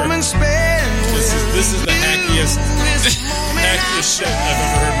pure. This is the hackiest shit I've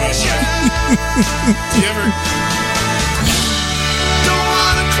ever heard in my life. Do you ever? Don't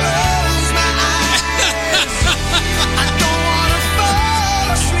wanna close my eyes. I don't wanna fall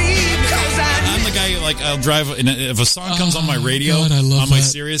asleep 'cause I'm the guy like I'll drive, and if a song comes on my radio, God, I love on my that.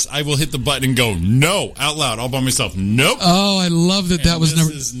 Sirius, I will hit the button and go no out loud all by myself. Nope. Oh, I love that. That was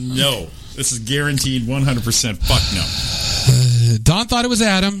number. No. This is guaranteed 100%. Fuck no. Don thought it was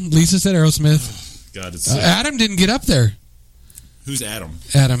Adam. Lisa said Aerosmith. God, it's Adam didn't get up there. Who's Adam?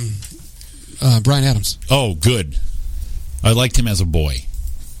 Adam, Bryan Adams. Oh, good. I liked him as a boy.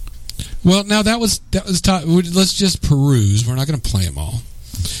 Well, now that was let's just peruse. We're not going to play them all.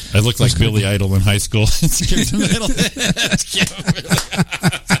 I looked like Billy Idol in high school.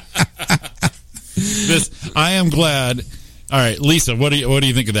 I am glad. All right, Lisa, what do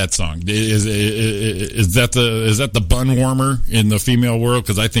you think of that song? Is that the bun warmer in the female world?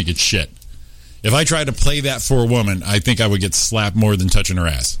 Because I think it's shit. If I tried to play that for a woman, I think I would get slapped more than touching her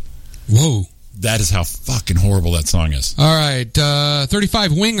ass. Whoa. That is how fucking horrible that song is. All right,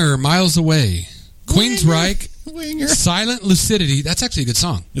 35 Winger, Miles Away. Queensryche, Winger. Silent Lucidity. That's actually a good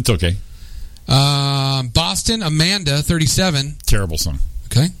song. It's okay. Boston, Amanda, 37. Terrible song.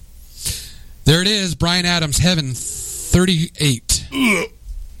 Okay. There it is, Bryan Adams, Heaven, 38.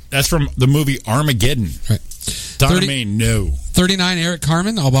 That's from the movie Armageddon. Right. Donna Mae, no. 39, Eric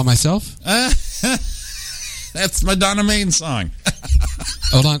Carmen, All By Myself. That's my Donna Mae song.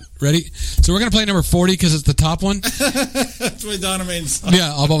 Hold on. Ready? So we're going to play number 40 because it's the top one. That's my Donna Main song.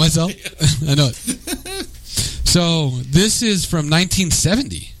 Yeah, all by myself. I know it. So this is from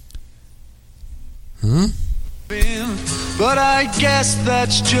 1970. Huh? But I guess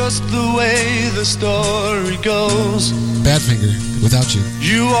that's just the way the story goes. Badfinger, Without You.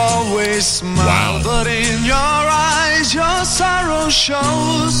 You always smile, but in your eyes your sorrow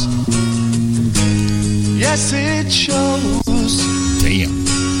shows. Yes, it shows. Damn.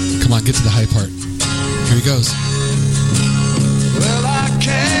 Come on, get to the high part. Here he goes. Well, I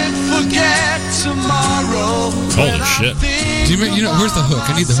can't forget tomorrow. Holy shit. Do you know, where's the hook?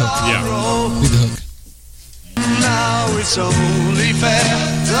 I need the hook. Yeah. Need the hook. Now it's only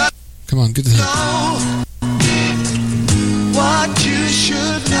fair. Come on, get to the hook. What you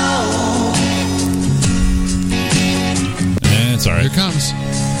should know. It's all right. Here it comes.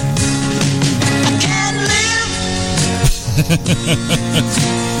 I can't live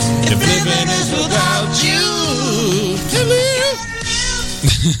if living is without you.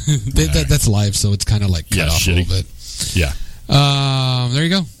 That's live, so it's kind of like cut off a little bit. Yeah. There you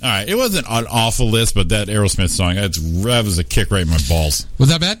go. All right. It wasn't an awful list, but that Aerosmith song, that was a kick right in my balls. Was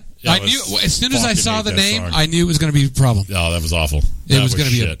that bad? Yeah, I knew as soon as I saw the name, song. I knew it was going to be a problem. Oh, that was awful. It was going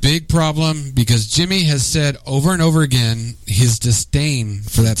to be a big problem because Jimmy has said over and over again his disdain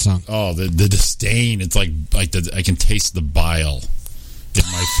for that song. Oh, the disdain. It's like I can taste the bile in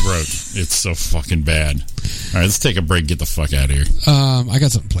my throat. It's so fucking bad. All right, let's take a break. Get the fuck out of here. I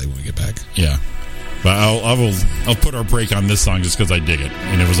got something to play when we get back. Yeah. But I'll put our break on this song just because I dig it,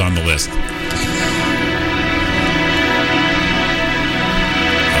 and it was on the list.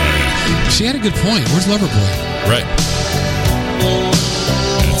 She had a good point. Where's Loverboy? Right.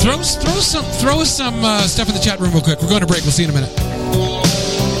 Throw us some stuff in the chat room real quick. We're going to break. We'll see you in a minute.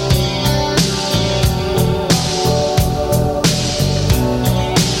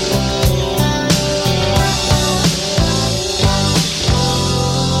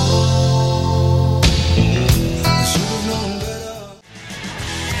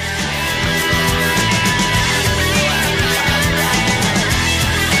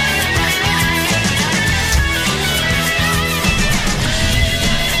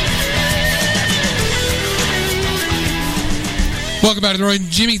 Welcome back to the Roy and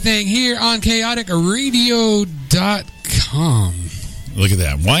Jimmy thing here on chaoticradio.com. Look at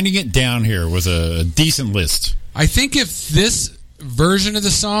that. Winding it down here with a decent list. I think if this version of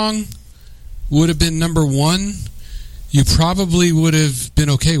the song would have been number one, you probably would have been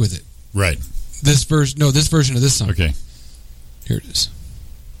okay with it. Right. This version of this song. Okay. Here it is.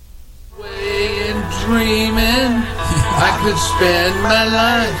 And dreaming I could spend my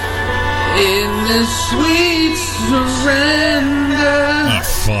life in this sweet surrender. Oh,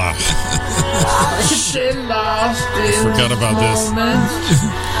 fuck. I could get lost in forgot about this.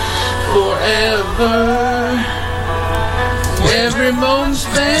 Forever. Every moment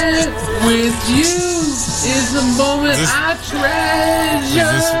spent with you is a moment I treasure.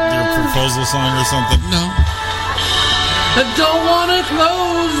 Is this your proposal song or something? No. I don't want to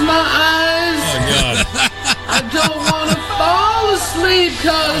close my eyes. Oh, God. I don't want to fall asleep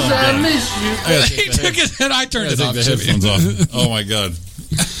because I miss you. He took his head. I turned it off. The headphones off. Oh, my God.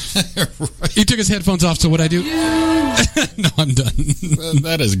 Right. He took his headphones off, so what I do? No, I'm done.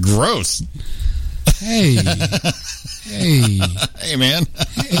 That is gross. Hey. Hey. Hey, man.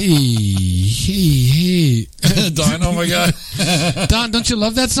 Hey. Don, oh, my God. Don, don't you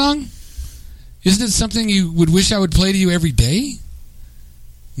love that song? Isn't it something you would wish I would play to you every day?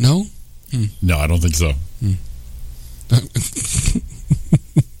 No? No, I don't think so.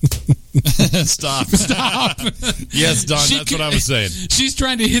 Stop. Yes, Don, that's what I was saying. She's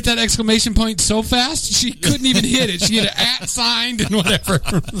trying to hit that exclamation point so fast, she couldn't even hit it. She had an @ signed and whatever.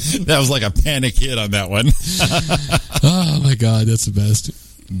 That was like a panic hit on that one. Oh, my God, that's the best.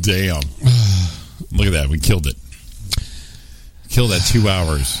 Damn. Look at that. We killed it. Killed that 2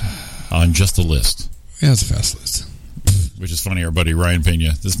 hours on just a list. Yeah, it's a fast list. Which is funny, our buddy Ryan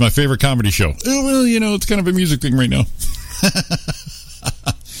Pena. This is my favorite comedy show. Oh, well, it's kind of a music thing right now.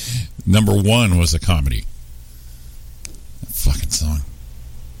 Number one was a comedy. That fucking song.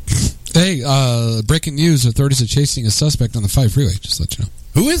 Hey, breaking news. Authorities are chasing a suspect on the 5 freeway. Just to let you know.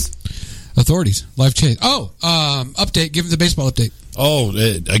 Who is? Authorities. Live chase. Oh, update. Give him the baseball update. Oh,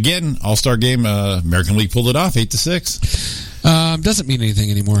 again, All-Star game. American League pulled it off 8-6. Doesn't mean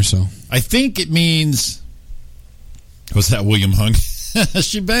anything anymore, so. I think it means... Was that William Hung?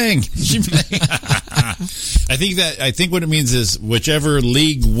 She bang. I think what it means is whichever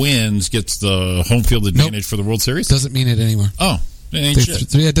league wins gets the home field advantage for the World Series. Doesn't mean it anymore. Oh, it ain't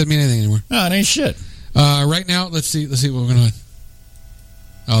shit. Yeah, it doesn't mean anything anymore. No, it ain't shit. Right now, let's see what we're gonna.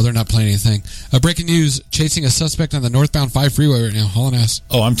 Oh, they're not playing anything. Breaking news, chasing a suspect on the northbound 5 freeway right now. Hauling ass.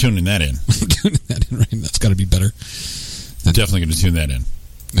 Oh, I'm tuning that in. Tuning that in right now. That's got to be better. Definitely going to tune that in.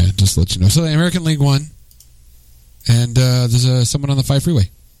 Yeah, just to let you know. So the American League won. And there's someone on the 5 freeway.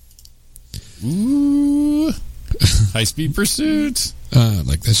 Ooh. High-speed pursuit. I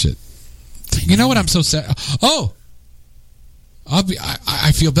like that shit. You know what? I'm so sad. Oh!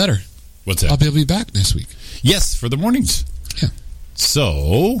 I feel better. What's that? I'll be able to be back next week. Yes, for the mornings. Yeah.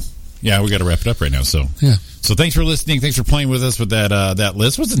 So, yeah, we got to wrap it up right now. So, yeah. So thanks for listening. Thanks for playing with us with that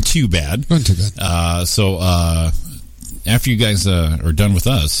list. Wasn't too bad. Wasn't too bad. So after you guys are done with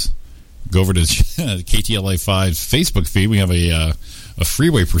us, go over to KTLA 5's Facebook feed. We have a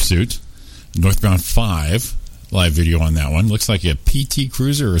freeway pursuit, northbound 5. Live video on that one. Looks like a PT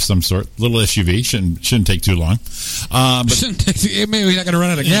Cruiser or some sort. Little SUV. Shouldn't take too long. But maybe we're not going to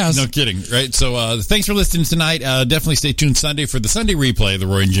run out of gas. No kidding, right? So thanks for listening tonight. Definitely stay tuned Sunday for the Sunday replay of the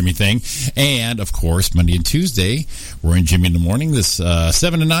Roy and Jimmy thing. And, of course, Monday and Tuesday, Roy and Jimmy in the morning. This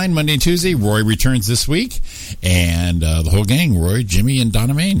 7 to 9, Monday and Tuesday. Roy returns this week. And the whole gang, Roy, Jimmy, and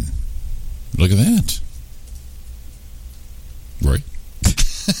Donna Main. Look at that. Roy?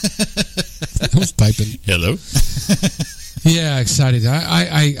 I was typing. Hello. Yeah, excited. God,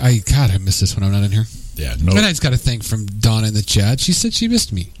 I miss this when I'm not in here. Yeah, no. And I just got a thing from Donna in the chat. She said she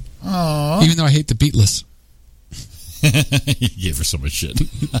missed me. Aww. Even though I hate the Beatless. You gave her so much shit.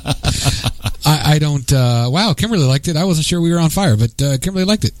 I don't. Wow, Kimberly liked it. I wasn't sure we were on fire, but Kimberly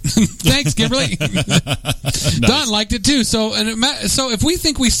liked it. Thanks, Kimberly. Nice. Don liked it too. So if we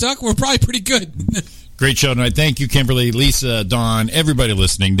think we suck, we're probably pretty good. Great show tonight. Thank you, Kimberly, Lisa, Don, everybody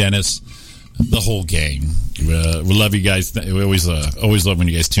listening, Dennis, the whole gang. We love you guys. We always love when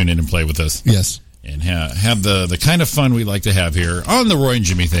you guys tune in and play with us. Yes. And have the kind of fun we like to have here on the Roy and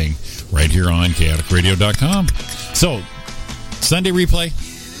Jimmy thing right here on chaoticradio.com. So, Sunday replay,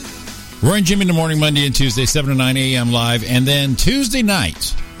 Roy and Jimmy in the morning, Monday and Tuesday, 7 to 9 a.m. live. And then Tuesday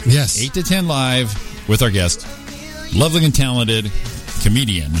night, yes, 8 to 10 live with our guest, lovely and talented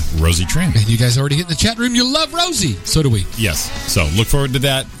comedian Rosie Tran. And you guys already hit in the chat room. You love Rosie. So do we. Yes. So look forward to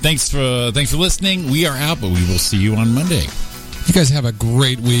that. Thanks for listening. We are out, but we will see you on Monday. You guys have a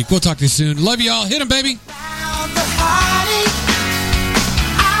great week. We'll talk to you soon. Love you all. Hit them, baby.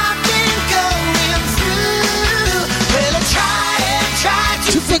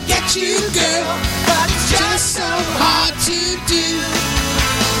 To forget you, girl, but it's just so hard to do.